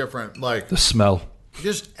personality is different. Like the smell.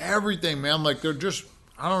 Just everything, man. Like they're just,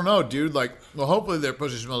 I don't know, dude. Like, well, hopefully their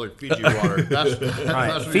pussy smells like Fiji water. That's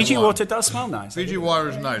what Fiji water does smell nice. Fiji water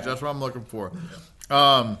is nice. That's what I'm looking for.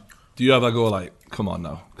 Do you ever go like, come on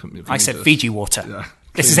now? I said Fiji water. Yeah.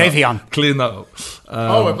 This is Evian. Clean that up.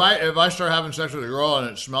 If I start having sex with a girl and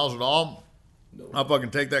it smells at all, I'll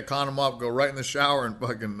fucking take that condom off, go right in the shower, and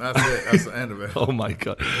fucking that's it. That's the end of it. Oh my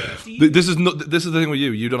god! This is the thing with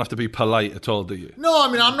you. You don't have to be polite at all, do you? No, I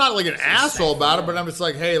mean I'm not like an asshole about it, but I'm just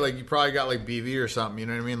like, hey, like you probably got like BV or something. You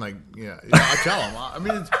know what I mean? Like, yeah, I tell them. I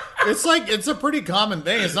mean, it's like it's a pretty common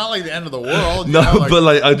thing. It's not like the end of the world. No, know? Like, but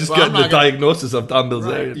like I just get the gonna, diagnosis of Dan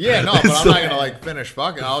Bilzerian. Right. Yeah, no, but I'm not gonna like finish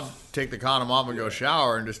fucking. I'll take the condom off and go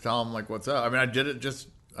shower and just tell them like what's up. I mean, I did it just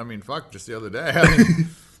the other day. I mean,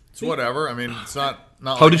 it's whatever. I mean, it's not.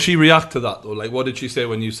 How did she react to that though? Like, what did she say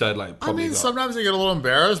when you said like? I mean, sometimes I get a little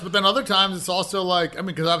embarrassed, but then other times it's also like, I mean,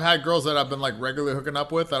 because I've had girls that I've been like regularly hooking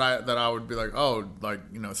up with that I would be like, oh, like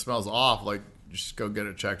you know, it smells off, like just go get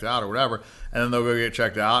it checked out or whatever, and then they'll go get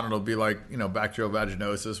checked out, and it'll be like, you know, bacterial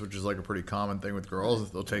vaginosis, which is like a pretty common thing with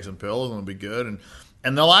girls. They'll take some pills and it'll be good,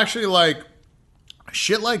 and they'll actually like.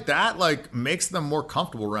 Shit like that like makes them more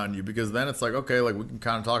comfortable around you because then it's like, okay, like we can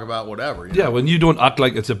kind of talk about whatever. You know? Yeah, when you don't act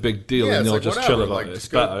like it's a big deal and you'll like, just whatever. chill about like, it. Just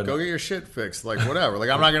go get your shit fixed, like whatever. Like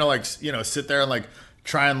I'm not gonna like you know sit there and like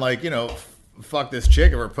try and like you know fuck this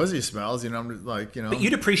chick if her pussy smells. You know, I'm just like you know. But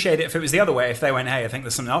you'd appreciate it if it was the other way. If they went, hey, I think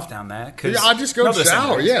there's something off down there. Yeah, I'll just go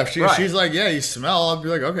shower. Yeah, if she's like, yeah, you smell. I'll be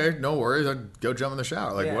like, okay, no worries. I'd go jump in the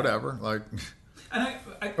shower. Like whatever. Like.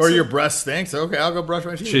 And Or your breast stinks. Okay, I'll go brush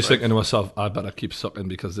my teeth. She's thinking to herself, I better keep sucking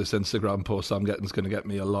because this Instagram post I'm getting is going to get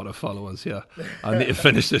me a lot of followers here. I need to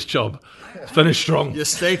finish this job. Finish strong. You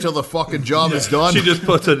stay till the fucking job is done. She just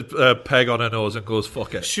puts a peg on her nose and goes,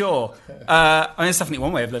 fuck it. Sure. I mean, it's definitely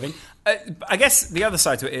one way of living. I guess the other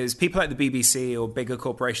side to it is people like the BBC or bigger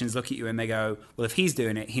corporations look at you and they go, well, if he's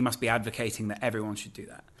doing it, he must be advocating that everyone should do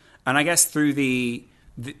that. And I guess through the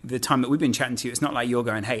time that we've been chatting to you, it's not like you're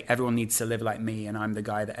going, hey, everyone needs to live like me and I'm the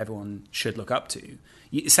guy that everyone should look up to.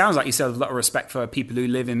 It sounds like you still have a lot of respect for people who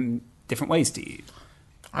live in different ways to you.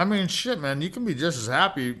 I mean, shit, man, you can be just as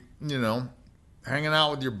happy, hanging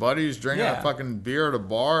out with your buddies, drinking a fucking beer at a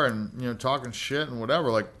bar and, talking shit and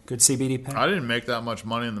whatever. Like, good CBD pen. I didn't make that much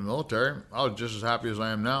money in the military. I was just as happy as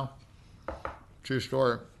I am now. True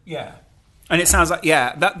story. Yeah. And it sounds like,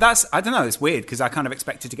 that's, I don't know, it's weird because I kind of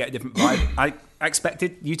expected to get a different vibe. I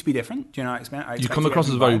expected you to be different. Do you know what I expect? You come across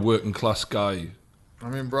as a very working class guy. I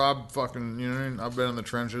mean, bro, I've been in the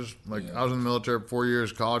trenches. Like, I was in the military 4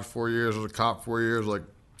 years, college 4 years, I was a cop 4 years. Like,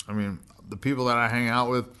 I mean, the people that I hang out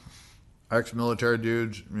with, ex-military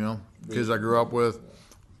dudes, kids I grew up with,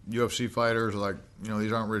 UFC fighters, like,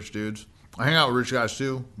 these aren't rich dudes. I hang out with rich guys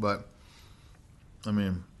too, but, I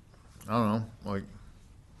mean, I don't know, like,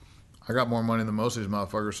 I got more money than most of these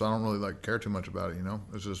motherfuckers, so I don't really care too much about it.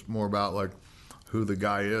 It's just more about who the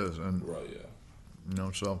guy is, and right,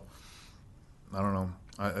 yeah. So I don't know.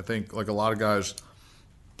 I think a lot of guys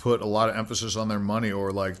put a lot of emphasis on their money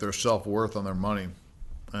or their self-worth on their money.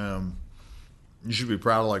 You should be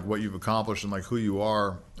proud of what you've accomplished and who you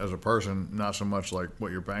are as a person, not so much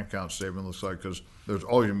what your bank account statement looks like, because there's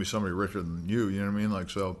always gonna be somebody richer than you. You know what I mean?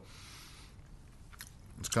 So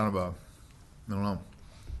it's kind of I don't know.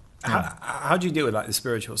 How do you deal with the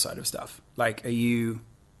spiritual side of stuff? Are you,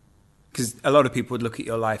 because a lot of people would look at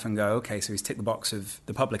your life and go, okay, so he's ticked the box of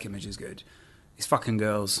the public image is good. He's fucking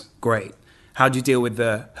girls, great. How do you deal with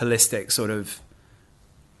the holistic sort of,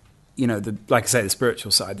 like I say, the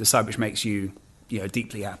spiritual side, the side which makes you,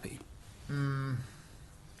 deeply happy?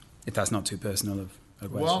 If that's not too personal of a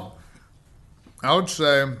question. Well, I would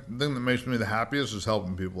say the thing that makes me the happiest is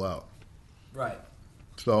helping people out. Right.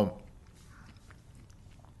 So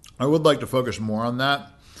I would like to focus more on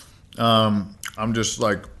that. I'm just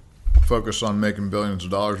focused on making billions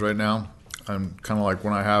of dollars right now. I'm kind of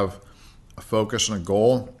when I have a focus and a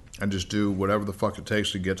goal, I just do whatever the fuck it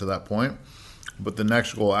takes to get to that point. But the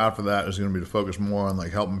next goal after that is going to be to focus more on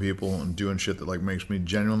helping people and doing shit that makes me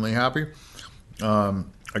genuinely happy.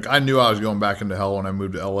 I knew I was going back into hell when I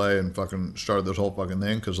moved to LA and fucking started this whole fucking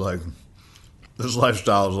thing, because this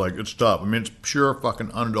lifestyle is it's tough. I mean, it's pure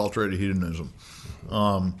fucking unadulterated hedonism.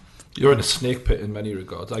 You're in a snake pit in many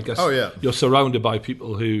regards. I guess. Oh, yeah. You're surrounded by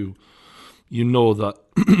people who,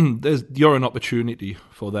 that you're an opportunity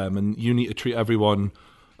for them, and you need to treat everyone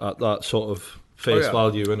at that sort of face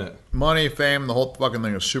value, innit? Money, fame, the whole fucking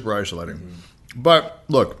thing is super isolating. Mm-hmm. But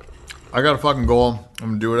look, I got a fucking goal. I'm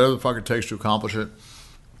gonna do whatever the fuck it takes to accomplish it,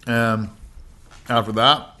 and after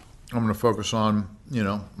that, I'm gonna focus on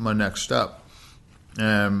my next step.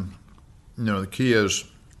 And the key is,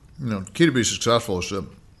 the key to be successful is to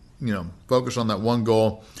focus on that one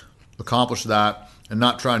goal, accomplish that, and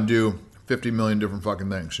not try and do 50 million different fucking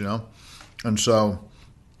things, And so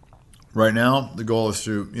right now, the goal is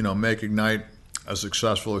to, make Ignite as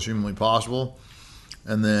successful as humanly possible.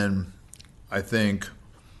 And then I think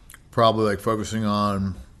probably focusing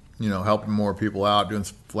on, helping more people out, doing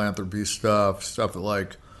some philanthropy stuff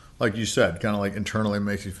that like you said, kind of internally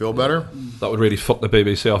makes you feel better. That would really fuck the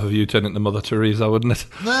BBC off of you turning to Mother Teresa, wouldn't it?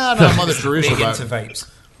 Nah, not Mother Teresa. Big into vapes.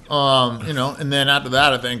 And then after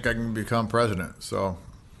that, I think I can become president. So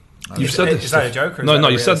you've said this. Is that a joke? Or No,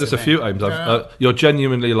 you've said this a few times. You're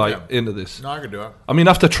genuinely into this. No, I can do it. I mean,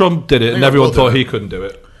 after Trump did it, and everyone thought he couldn't do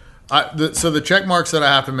it. So the check marks that I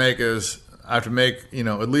have to make is I have to make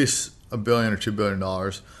at least $1 billion or $2 billion,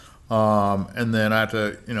 and then I have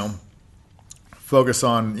to focus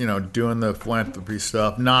on doing the philanthropy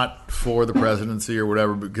stuff, not for the presidency or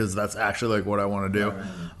whatever, because that's actually what I want to do.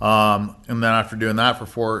 And then after doing that for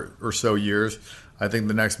 4 or so years, I think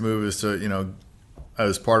the next move is to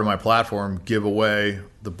as part of my platform, give away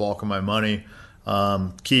the bulk of my money,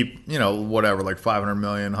 keep whatever, 500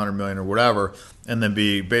 million, 100 million or whatever, and then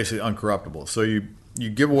be basically uncorruptible. So you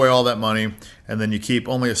give away all that money, and then you keep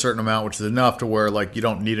only a certain amount, which is enough to where you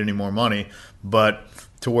don't need any more money, but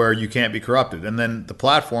to where you can't be corrupted. And then the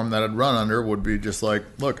platform that I'd run under would be just look,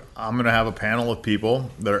 I'm going to have a panel of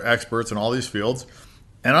people that are experts in all these fields,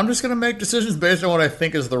 and I'm just going to make decisions based on what I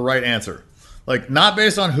think is the right answer. Like, not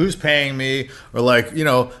based on who's paying me or, like, you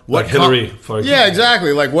know, what like Hillary, for example. Yeah,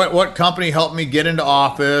 exactly. Like, what company helped me get into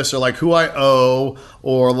office, or, like, who I owe,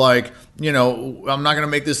 or, like, you know, I'm not going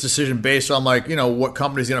to make this decision based on, like, you know, what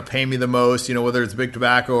company's going to pay me the most, you know, whether it's Big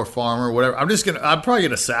Tobacco or Farmer or whatever. I'd probably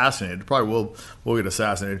get assassinated. Probably will get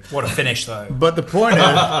assassinated. What a finish, though. But the point is,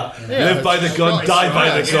 live by the gun, die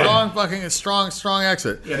by the gun. Strong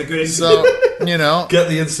exit. Yeah, the good. So, you know, get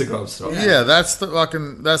the Instagram stuff. Yeah, that's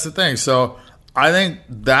the thing. So I think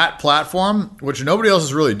that platform, which nobody else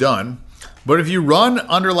has really done, but if you run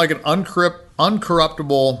under like an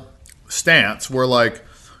uncorruptible stance where like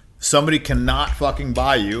somebody cannot fucking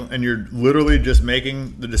buy you and you're literally just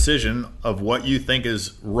making the decision of what you think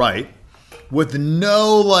is right with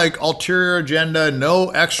no like ulterior agenda, no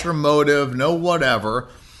extra motive, no whatever,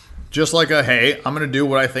 just like hey, I'm going to do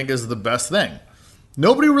what I think is the best thing.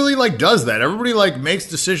 Nobody really like does that. Everybody like makes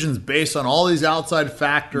decisions based on all these outside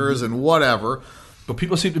factors and whatever. But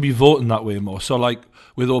people seem to be voting that way more. So like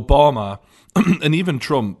with Obama and even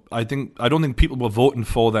Trump, I don't think people were voting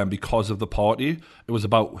for them because of the party. It was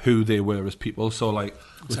about who they were as people. So like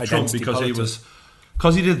with Trump,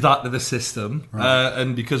 because he did that to the system,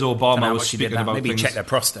 and because Obama was speaking about maybe things. Check their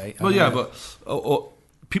prostate. Well, yeah, but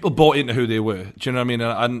people bought into who they were. Do you know what I mean?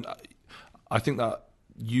 And I think that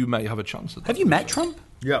you may have a chance at that. Have you met Trump?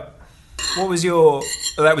 Yeah. What was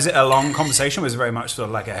was it a long conversation? Was it very much sort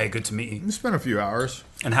of like hey, good to meet you? We spent a few hours.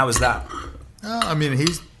 And how was that? I mean, he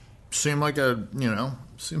seemed like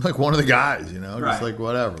one of the guys, you know, just like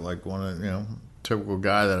whatever, like one of, you know, typical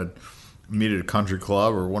guy that I'd meet at a country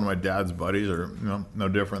club or one of my dad's buddies, or, you know, no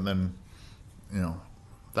different than, you know,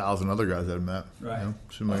 1,000 other guys I'd met. Right. You know,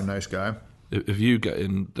 seemed like a nice guy. If you get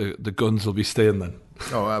in, the guns will be staying then.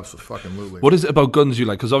 Oh, absolutely. What is it about guns you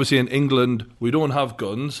like? Because obviously in England, we don't have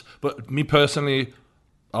guns. But me personally,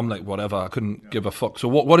 I'm like, whatever. I couldn't give a fuck. So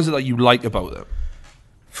what is it that you like about them?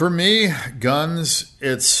 For me, guns,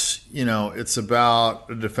 it's about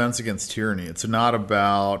a defense against tyranny. It's not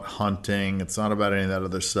about hunting. It's not about any of that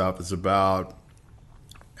other stuff. It's about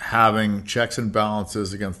having checks and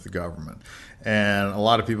balances against the government. And a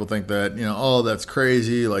lot of people think that, you know, oh, that's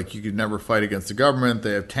crazy. Like, you could never fight against the government.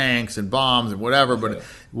 They have tanks and bombs and whatever. But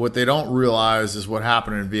what they don't realize is what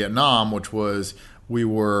happened in Vietnam, which was we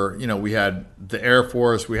had the Air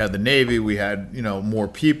Force, we had the Navy, we had, you know, more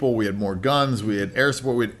people, we had more guns, we had air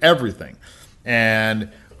support, we had everything.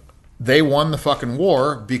 And they won the fucking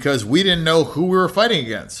war because we didn't know who we were fighting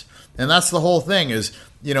against. And that's the whole thing is,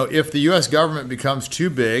 you know, if the U.S. government becomes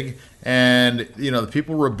too big and, you know, the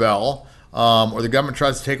people rebel, or the government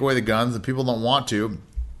tries to take away the guns and people don't want to,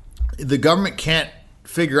 the government can't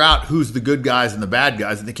figure out who's the good guys and the bad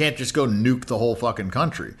guys, and they can't just go nuke the whole fucking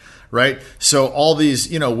country, right? So all these,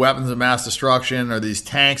 you know, weapons of mass destruction or these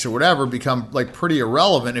tanks or whatever become like pretty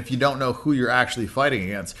irrelevant if you don't know who you're actually fighting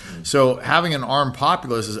against. So having an armed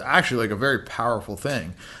populace is actually like a very powerful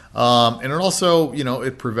thing. And it also, you know,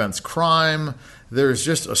 it prevents crime. There's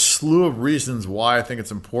just a slew of reasons why I think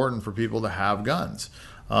it's important for people to have guns.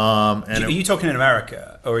 Are you talking in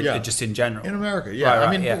America or just in general? In America, yeah.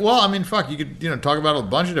 Right, fuck, you could, you know, talk about a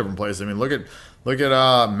bunch of different places. I mean, look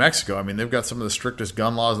at Mexico. I mean, they've got some of the strictest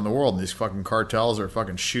gun laws in the world, and these fucking cartels are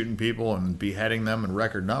fucking shooting people and beheading them in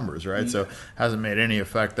record numbers, right? So it hasn't made any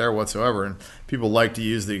effect there whatsoever. And people like to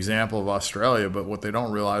use the example of Australia, but what they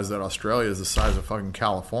don't realize is that Australia is the size of fucking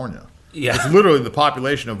California. Yeah. It's literally the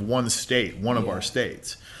population of one state, one of our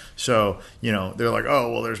states. So, you know, they're like,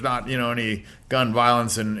 oh, well, there's not, you know, any gun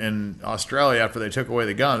violence in Australia after they took away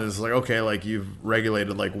the guns. It's like, okay, like you've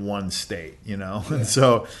regulated like one state, you know? Yeah. And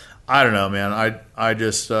so I don't know, man. I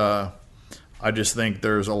just think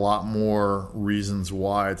there's a lot more reasons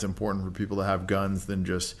why it's important for people to have guns than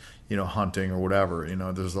just, you know, hunting or whatever. You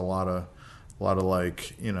know, there's a lot of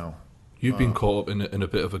like, you know. You've been caught up in a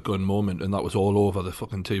bit of a gun moment, and that was all over the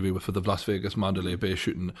fucking TV for the Las Vegas Mandalay Bay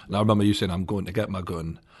shooting. And I remember you saying, I'm going to get my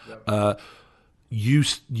gun. Yep. You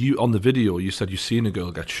on the video, you said you seen a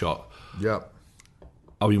girl get shot. Yep.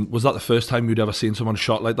 I mean, was that the first time you'd ever seen someone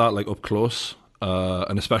shot like that, like up close?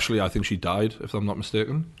 And especially, I think she died, if I'm not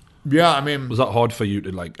mistaken. Yeah, I mean... Was that hard for you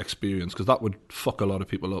to, like, experience? Because that would fuck a lot of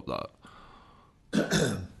people up,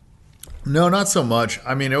 that. No, not so much.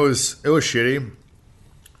 I mean, it was shitty.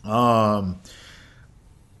 I'm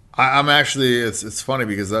actually, it's funny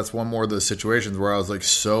because that's one more of those situations where I was like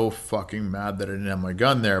so fucking mad that I didn't have my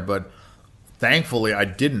gun there, but thankfully I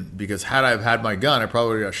didn't, because had I have had my gun, I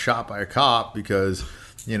probably got shot by a cop because,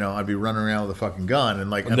 you know, I'd be running around with a fucking gun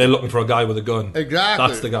and they're looking for a guy with a gun. Exactly.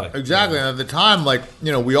 That's the guy. Exactly. And at the time, like,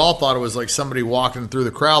 you know, we all thought it was like somebody walking through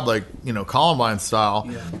the crowd, like, you know, Columbine style.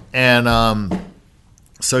 Yeah. And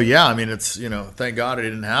so, yeah, I mean, it's, you know, thank God I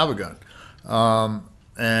didn't have a gun.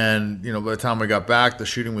 And by the time we got back, the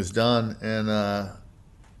shooting was done, and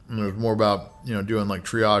it was more about doing like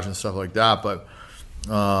triage and stuff like that. But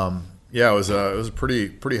it was a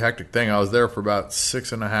pretty hectic thing. I was there for about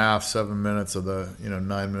 6.5, 7 minutes of the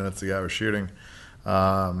 9 minutes the guy was shooting,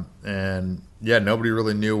 and nobody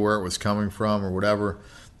really knew where it was coming from or whatever.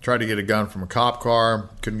 Tried to get a gun from a cop car,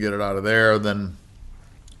 couldn't get it out of there. Then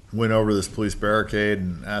went over to this police barricade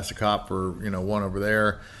and asked a cop for one over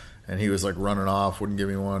there. And he was like running off, wouldn't give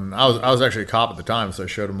me one. I was actually a cop at the time, so I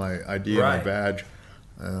showed him my ID and my badge.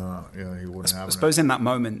 He wouldn't have it. I suppose in that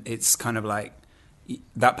moment, it's kind of like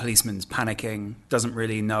that policeman's panicking, doesn't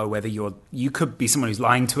really know whether you could be someone who's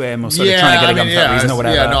lying to him or sort of trying to get a gun for that reason or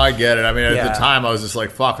whatever. Yeah, no, I get it. I mean, at the time, I was just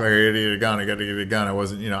like, fuck, I gotta get a gun. I gotta get a gun. I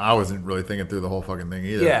wasn't really thinking through the whole fucking thing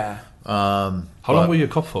either. Yeah. How long were you a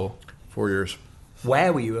cop for? 4 years.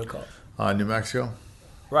 Where were you a cop? New Mexico.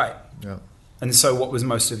 Right. Yeah. And so what was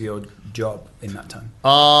most of your job in that time?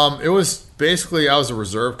 It was basically, I was a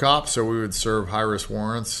reserve cop, so we would serve high-risk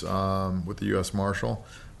warrants with the U.S. Marshal.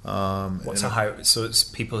 What's a high... So it's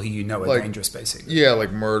people who are dangerous, basically. Yeah,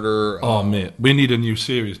 like murder. Oh, mate. We need a new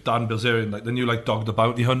series. Dan Bilzerian, like the new Dog the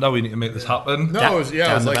Bounty Hunter. We need to make this happen. No, it was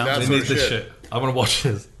like that sort of shit. I want to watch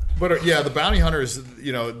this. But the bounty hunters,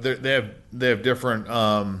 they have different...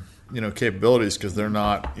 capabilities because they're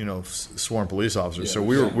not, sworn police officers. Yeah, so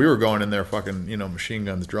we were going in there fucking, machine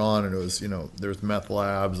guns drawn, and it was, there's meth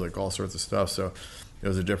labs, like all sorts of stuff. So it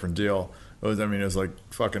was a different deal. It was like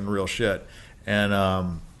fucking real shit.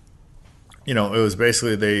 And, it was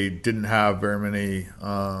basically they didn't have very many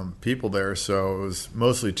people there. So it was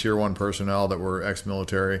mostly tier 1 personnel that were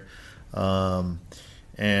ex-military.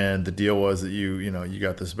 And the deal was that you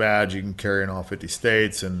got this badge, you can carry in all 50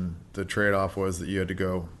 states, and the trade-off was that you had to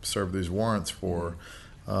go serve these warrants for,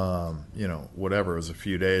 whatever. It was a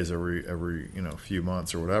few days every few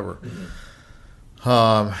months or whatever.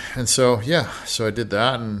 Mm-hmm. And so I did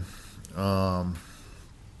that, and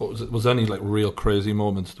what was it? Was there any like real crazy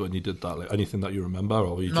moments when you did that? Like anything that you remember,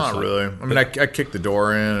 or were you not just really? I mean, I kicked the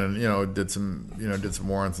door in, and did some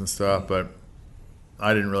warrants and stuff, but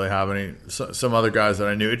I didn't really have any. Some other guys that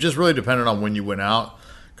I knew. It just really depended on when you went out,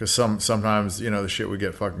 because sometimes the shit would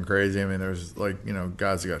get fucking crazy. I mean, there's like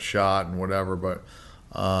guys that got shot and whatever, but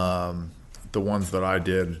the ones that I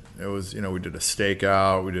did, it was we did a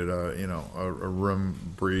stakeout, we did a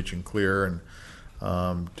room breach and clear,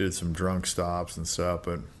 and did some drunk stops and stuff,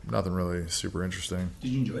 but nothing really super interesting. Did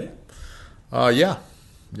you enjoy it? Yeah,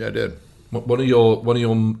 I did. One of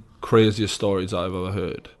your craziest stories I've ever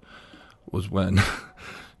heard was when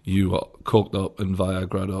you got coked up and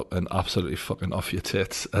Viagra'd up and absolutely fucking off your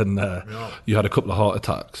tits, and you had a couple of heart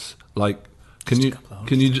attacks. Like, can you?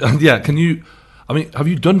 I mean, have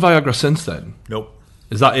you done Viagra since then? Nope.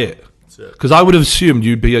 Is that it? That's it. Because I would have assumed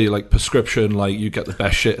you'd be a prescription, like you get the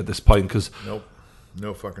best shit at this point. Because nope,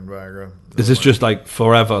 no fucking Viagra. No is this just like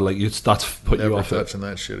forever? Like that's put you off touching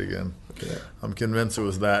that shit again. Okay. I'm convinced it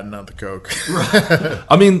was that and not the coke.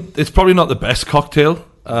 I mean, it's probably not the best cocktail.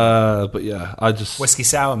 But yeah, I just whiskey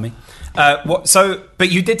sour me.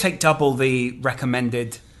 But you did take double the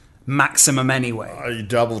recommended maximum anyway.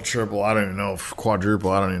 Double, triple, I don't even know,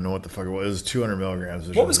 quadruple. I don't even know what the fuck it was. It was 200 milligrams.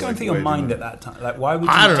 What was going through your mind at that time? Like, why would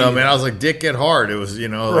you? I don't know, man. I was like, dick, get hard. It was,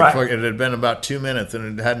 like, it had been about 2 minutes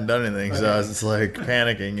and it hadn't done anything, so I was just like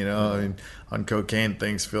panicking. I mean, on cocaine,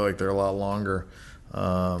 things feel like they're a lot longer.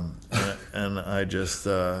 And I just,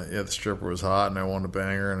 the stripper was hot and I wanted to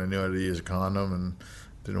bang her, and I knew I had to use a condom, and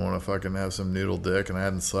didn't want to fucking have some noodle dick, and I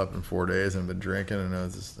hadn't slept in 4 days and been drinking, and I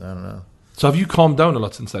was just, I don't know. So have you calmed down a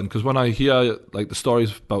lot since then? Because when I hear like the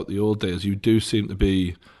stories about the old days, you do seem to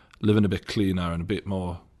be living a bit cleaner and a bit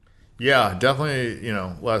more. Yeah, definitely.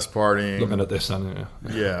 Less partying. Looking at this, and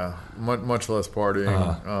yeah, much less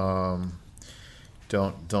partying.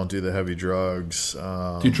 Don't do the heavy drugs.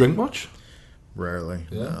 Do you drink much? Rarely.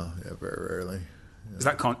 Yeah. No, very rarely. Yeah. Is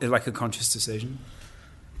that like a conscious decision?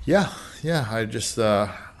 Yeah. I just I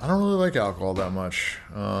don't really like alcohol that much.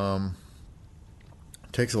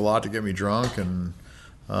 It takes a lot to get me drunk, and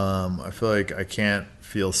I feel like I can't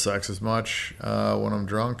feel sex as much when I'm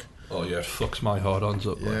drunk. Oh yeah, it fucks my hard-ons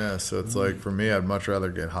up. Yeah, so it's like, for me, I'd much rather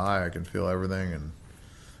get high. I can feel everything, and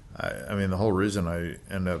I mean, the whole reason I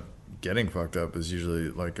end up getting fucked up is usually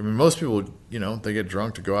like, I mean, most people, they get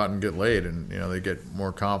drunk to go out and get laid, and they get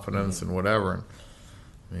more confidence and whatever. And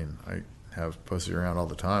I mean, I have pussy around all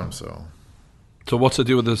the time, so. So what's to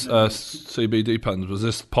do with this CBD pens? Was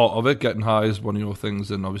this part of it? Getting high is one of your things,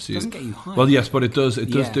 and obviously it doesn't get you high. Well, yes, but it does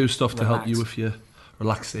do stuff to help you with your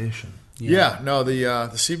relaxation. Yeah, no, the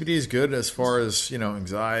CBD is good as far as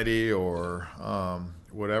anxiety or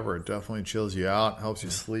whatever. It definitely chills you out, helps you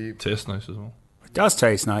sleep. Tastes nice as well. It does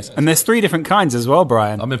taste nice. And there's 3 different kinds as well,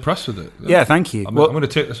 Brian. I'm impressed with it. Yeah, thank you. I'm going to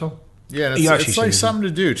take this home. Yeah, and it's like something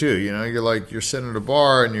to do too. You know, you're sitting at a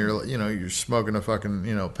bar and you're smoking a fucking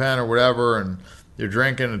pen or whatever, and you're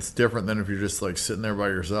drinking. It's different than if you're just like sitting there by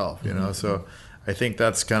yourself. You know, so I think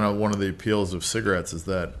that's kind of one of the appeals of cigarettes is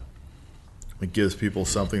that it gives people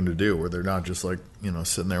something to do where they're not just like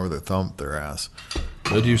sitting there with their thumb up their ass.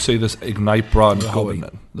 Where do you see this Ignite brand going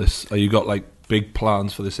then? Are you got like big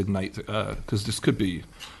plans for this Ignite? Because this could be.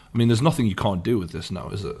 I mean, there's nothing you can't do with this now,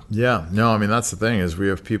 is it? Yeah. No, I mean, that's the thing is we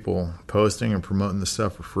have people posting and promoting this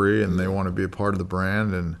stuff for free, and they want to be a part of the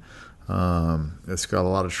brand, and it's got a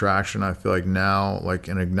lot of traction. I feel like now, like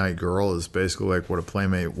an Ignite girl is basically like what a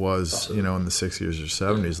Playmate was, in the 60s or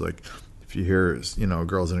 70s. Like if you hear, a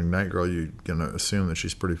girl's an Ignite girl, you're going to assume that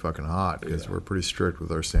she's pretty fucking hot because we're pretty strict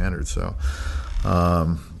with our standards. So,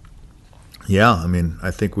 yeah, I mean,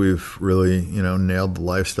 I think we've really, nailed the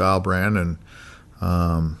lifestyle brand, and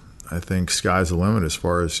I think sky's the limit as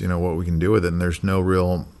far as what we can do with it. And there's no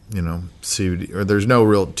real CBD or there's no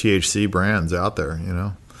real THC brands out there.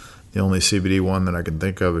 The only CBD one that I can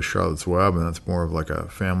think of is Charlotte's Web, and that's more of like a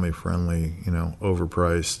family friendly,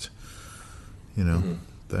 overpriced,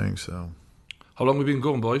 thing. So, how long have we been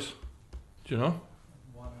going, boys? Do you know?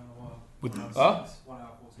 1 hour. 1 hour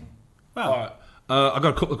 14. Wow. All right. I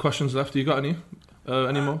got a couple of questions left. You got any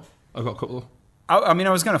more? I got a couple. I mean, I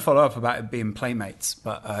was going to follow up about it being Playmates,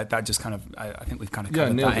 but that just kind of, I think we've kind of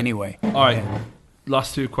covered that anyway. All right,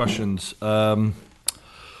 last 2 questions.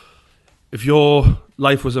 If your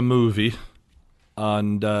life was a movie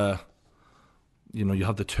and, you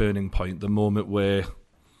have the turning point, the moment where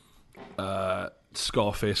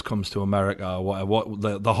Scarface comes to America, what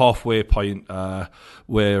the halfway point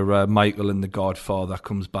where Michael and the Godfather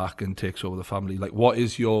comes back and takes over the family, like what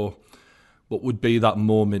would be that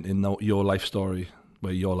moment in your life story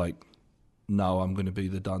where you're like, now I'm going to be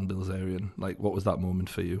the Dan Bilzerian? Like, what was that moment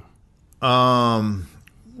for you?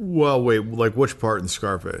 Well, wait, like which part in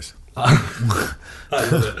Scarface? Like,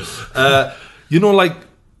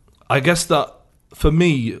 I guess that for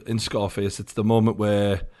me in Scarface, it's the moment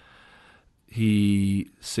where he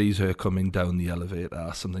sees her coming down the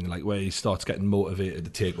elevator, something like where he starts getting motivated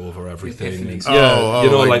to take over everything. And,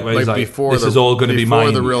 where he's like, before this is all going to be mine.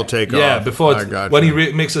 Before the real takeoff. Yeah, before when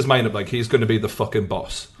he makes his mind up, like he's going to be the fucking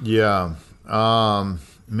boss. Yeah.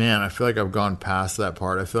 Man, I feel like I've gone past that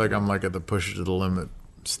part. I feel like I'm like at the push it to the limit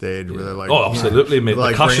stage where they're like, oh, absolutely, mate.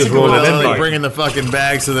 Like the cash is rolling in, like bringing the fucking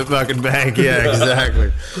bags to the fucking bank. Yeah,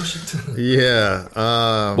 exactly.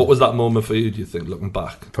 Yeah. What was that moment for you? Do you think, looking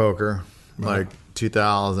back? Poker. Like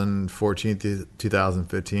 2014 to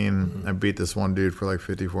 2015, I beat this one dude for like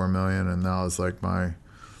 $54 million, and that was like my,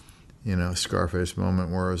 Scarface moment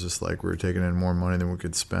where it was just like we were taking in more money than we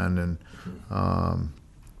could spend, and I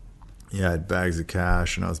had bags of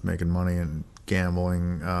cash, and I was making money and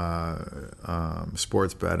gambling,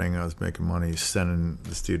 sports betting. I was making money sending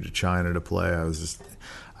this dude to China to play. I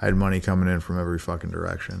had money coming in from every fucking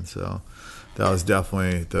direction, so that was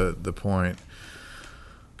definitely the point.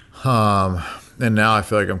 And now I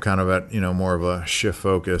feel like I'm kind of at, more of a shift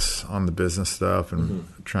focus on the business stuff and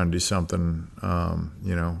trying to do something,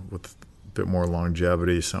 with a bit more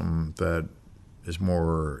longevity, something that is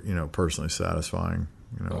more, personally satisfying,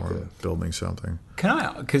 or building something.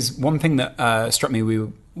 Because one thing that struck me,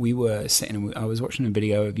 we were sitting, I was watching a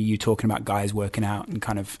video of you talking about guys working out and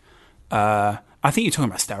kind of, I think you're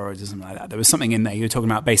talking about steroids or something like that. There was something in there. You were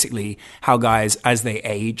talking about basically how guys, as they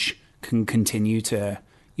age, can continue to,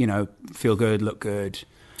 feel good, look good.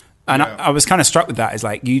 And I was kind of struck with that. Is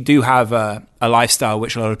like, you do have a lifestyle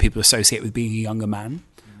which a lot of people associate with being a younger man.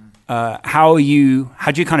 How do you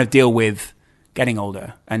kind of deal with getting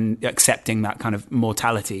older and accepting that kind of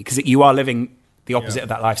mortality? Because you are living the opposite of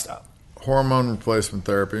that lifestyle. Hormone replacement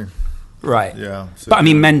therapy. Right. Yeah. So, but I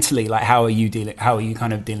mean, mentally, like, how are you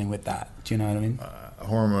kind of dealing with that? Do you know what I mean?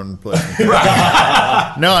 Hormone replacement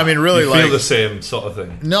therapy. No, I mean, really, you feel the same sort of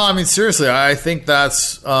thing. No, I mean, seriously, I think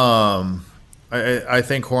that's. I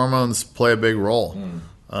think hormones play a big role.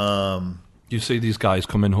 You see these guys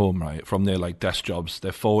coming home, right, from their like desk jobs.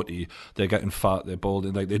 They're 40, they're getting fat, they're bald,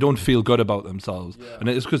 and like they don't feel good about themselves, and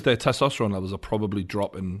it's because their testosterone levels are probably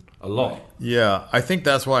dropping a lot. Yeah, I think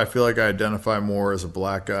that's why I feel like I identify more as a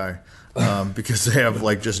black guy. Because they have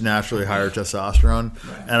like just naturally higher testosterone,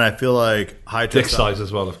 and I feel like high dick size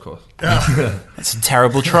as well, of course. That's a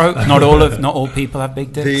terrible trope. Not all people have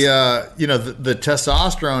big dicks. The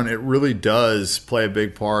testosterone, it really does play a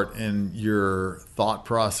big part in your thought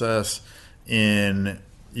process, in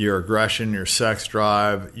your aggression, your sex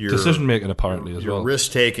drive, your decision making, apparently, as your well.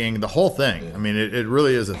 risk taking, the whole thing. I mean, it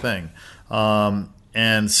really is a thing.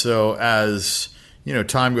 And so as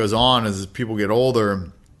time goes on, as people get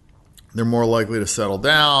older, they're more likely to settle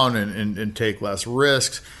down and take less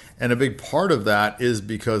risks. And a big part of that is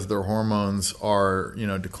because their hormones are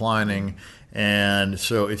declining. And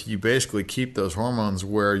so if you basically keep those hormones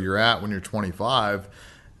where you're at when you're 25,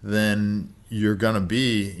 then you're going to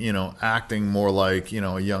be, acting more like,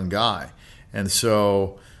 a young guy. And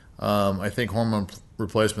so I think hormone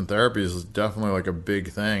replacement therapy is definitely like a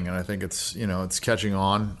big thing. And I think it's, it's catching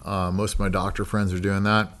on. Most of my doctor friends are doing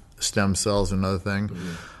that. Stem cells, another thing.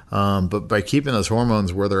 Mm-hmm. But by keeping those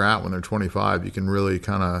hormones where they're at when they're 25, you can really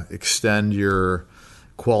kind of extend your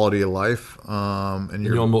quality of life, and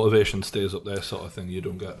your motivation stays up there, sort of thing. You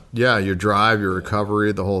don't get your drive, your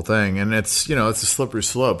recovery, the whole thing. And it's it's a slippery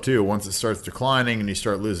slope too. Once it starts declining and you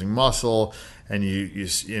start losing muscle and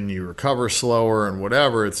you recover slower and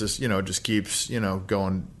whatever, it's just it just keeps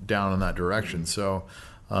going down in that direction. So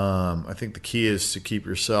I think the key is to keep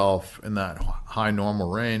yourself in that high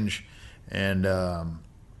normal range, and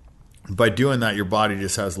by doing that, your body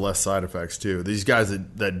just has less side effects too. These guys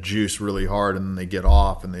that juice really hard and then they get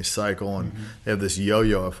off and they cycle and they have this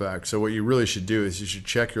yo-yo effect. So what you really should do is you should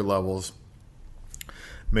check your levels,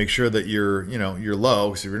 make sure that you're low.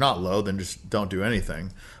 Because if you're not low, then just don't do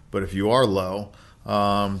anything. But if you are low,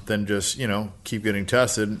 then just keep getting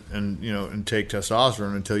tested and take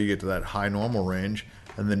testosterone until you get to that high normal range,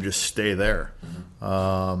 and then just stay there.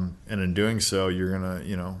 And in doing so, you're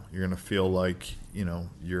gonna feel like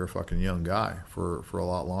you're a fucking young guy for a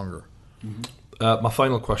lot longer. My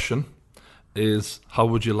final question is, how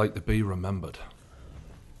would you like to be remembered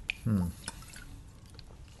when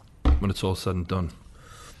it's all said and done?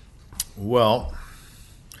 Well,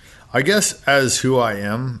 I guess as who I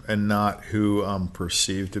am and not who I'm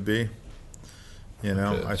perceived to be.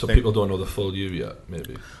 Okay. I so think people don't know the full you yet,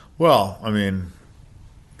 maybe. Well, I mean,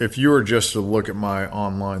 if you were just to look at my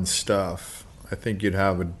online stuff, I think you'd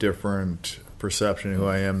have a different perception of who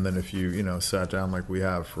I am than if you sat down like we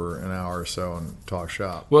have for an hour or so and talk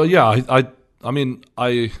shop. Well, yeah, I mean,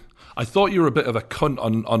 I thought you were a bit of a cunt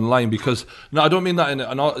online because, no, I don't mean that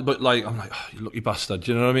but like, I'm like, oh, you lucky bastard,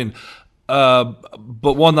 do you know what I mean?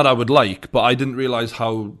 But one that I would like, but I didn't realize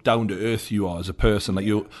how down to earth you are as a person. Like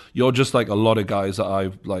you're just like a lot of guys that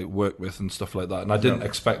I've like worked with and stuff like that, and I didn't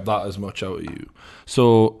expect that as much out of you.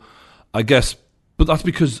 So I guess, but that's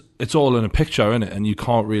because it's all in a picture, isn't it? And you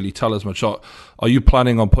can't really tell as much. Are you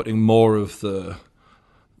planning on putting more of that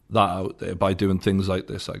out there by doing things like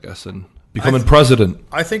this, I guess, and becoming president?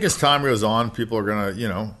 I think as time goes on, people are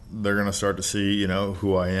gonna, they're gonna start to see,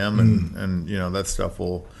 who I am, and that stuff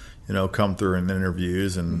will, come through in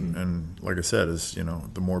interviews, and like I said, is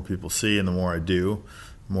the more people see and the more I do,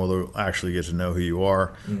 the more they'll actually get to know who you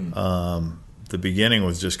are. The beginning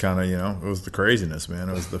was just kind of, it was the craziness, man.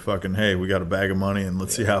 It was the fucking, hey, we got a bag of money and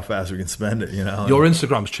let's see how fast we can spend it, Your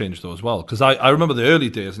Instagram's changed though as well, because I remember the early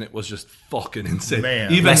days and it was just fucking insane.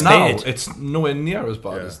 Man. Even Less now, paid. it's nowhere near as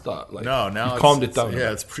bad as that. Like, no, now you've calmed it down.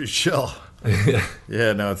 Yeah, it's pretty chill.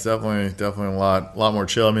 Yeah, no, it's definitely a lot more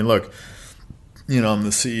chill. I mean, look, I'm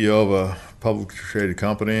the CEO of a publicly traded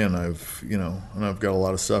company, and I've got a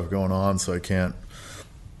lot of stuff going on, so I can't.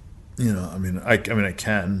 I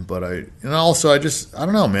can, but I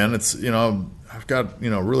don't know, man. It's, I've got,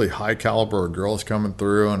 really high caliber of girls coming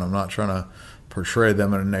through, and I'm not trying to portray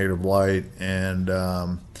them in a negative light. And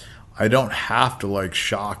I don't have to like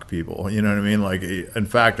shock people. You know what I mean? Like, in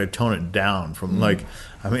fact, I tone it down from like,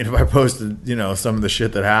 I mean, if I posted, some of the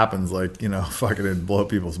shit that happens, like, fucking it'd blow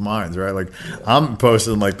people's minds, right? Like, I'm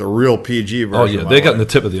posting like the real PG version. Oh yeah, they're getting the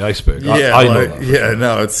tip of the iceberg. Yeah, I know that. Yeah,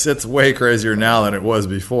 no, it's way crazier now than it was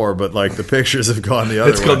before. But like the pictures have gone the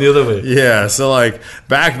other way. It's gone the other way. Yeah, so like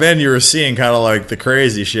back then you were seeing kind of like the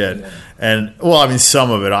crazy shit, and well, I mean,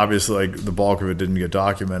 some of it obviously, like the bulk of it didn't get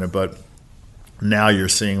documented, but now you're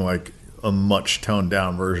seeing like a much toned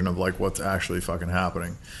down version of like what's actually fucking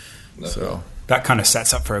happening. So that kind of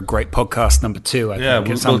sets up for a great podcast number 2. I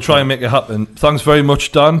think. We'll try and make it happen. Thanks very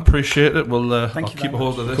much, Dan. Appreciate it. I'll Thank you keep a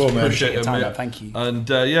hold of this. Cool, man. Appreciate it, mate. Thank you. And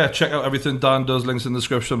check out everything Dan does. Links in the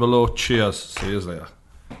description below. Cheers. See you later.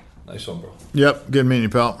 Nice one, bro. Yep, good meeting you,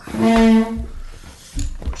 pal.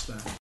 What's that?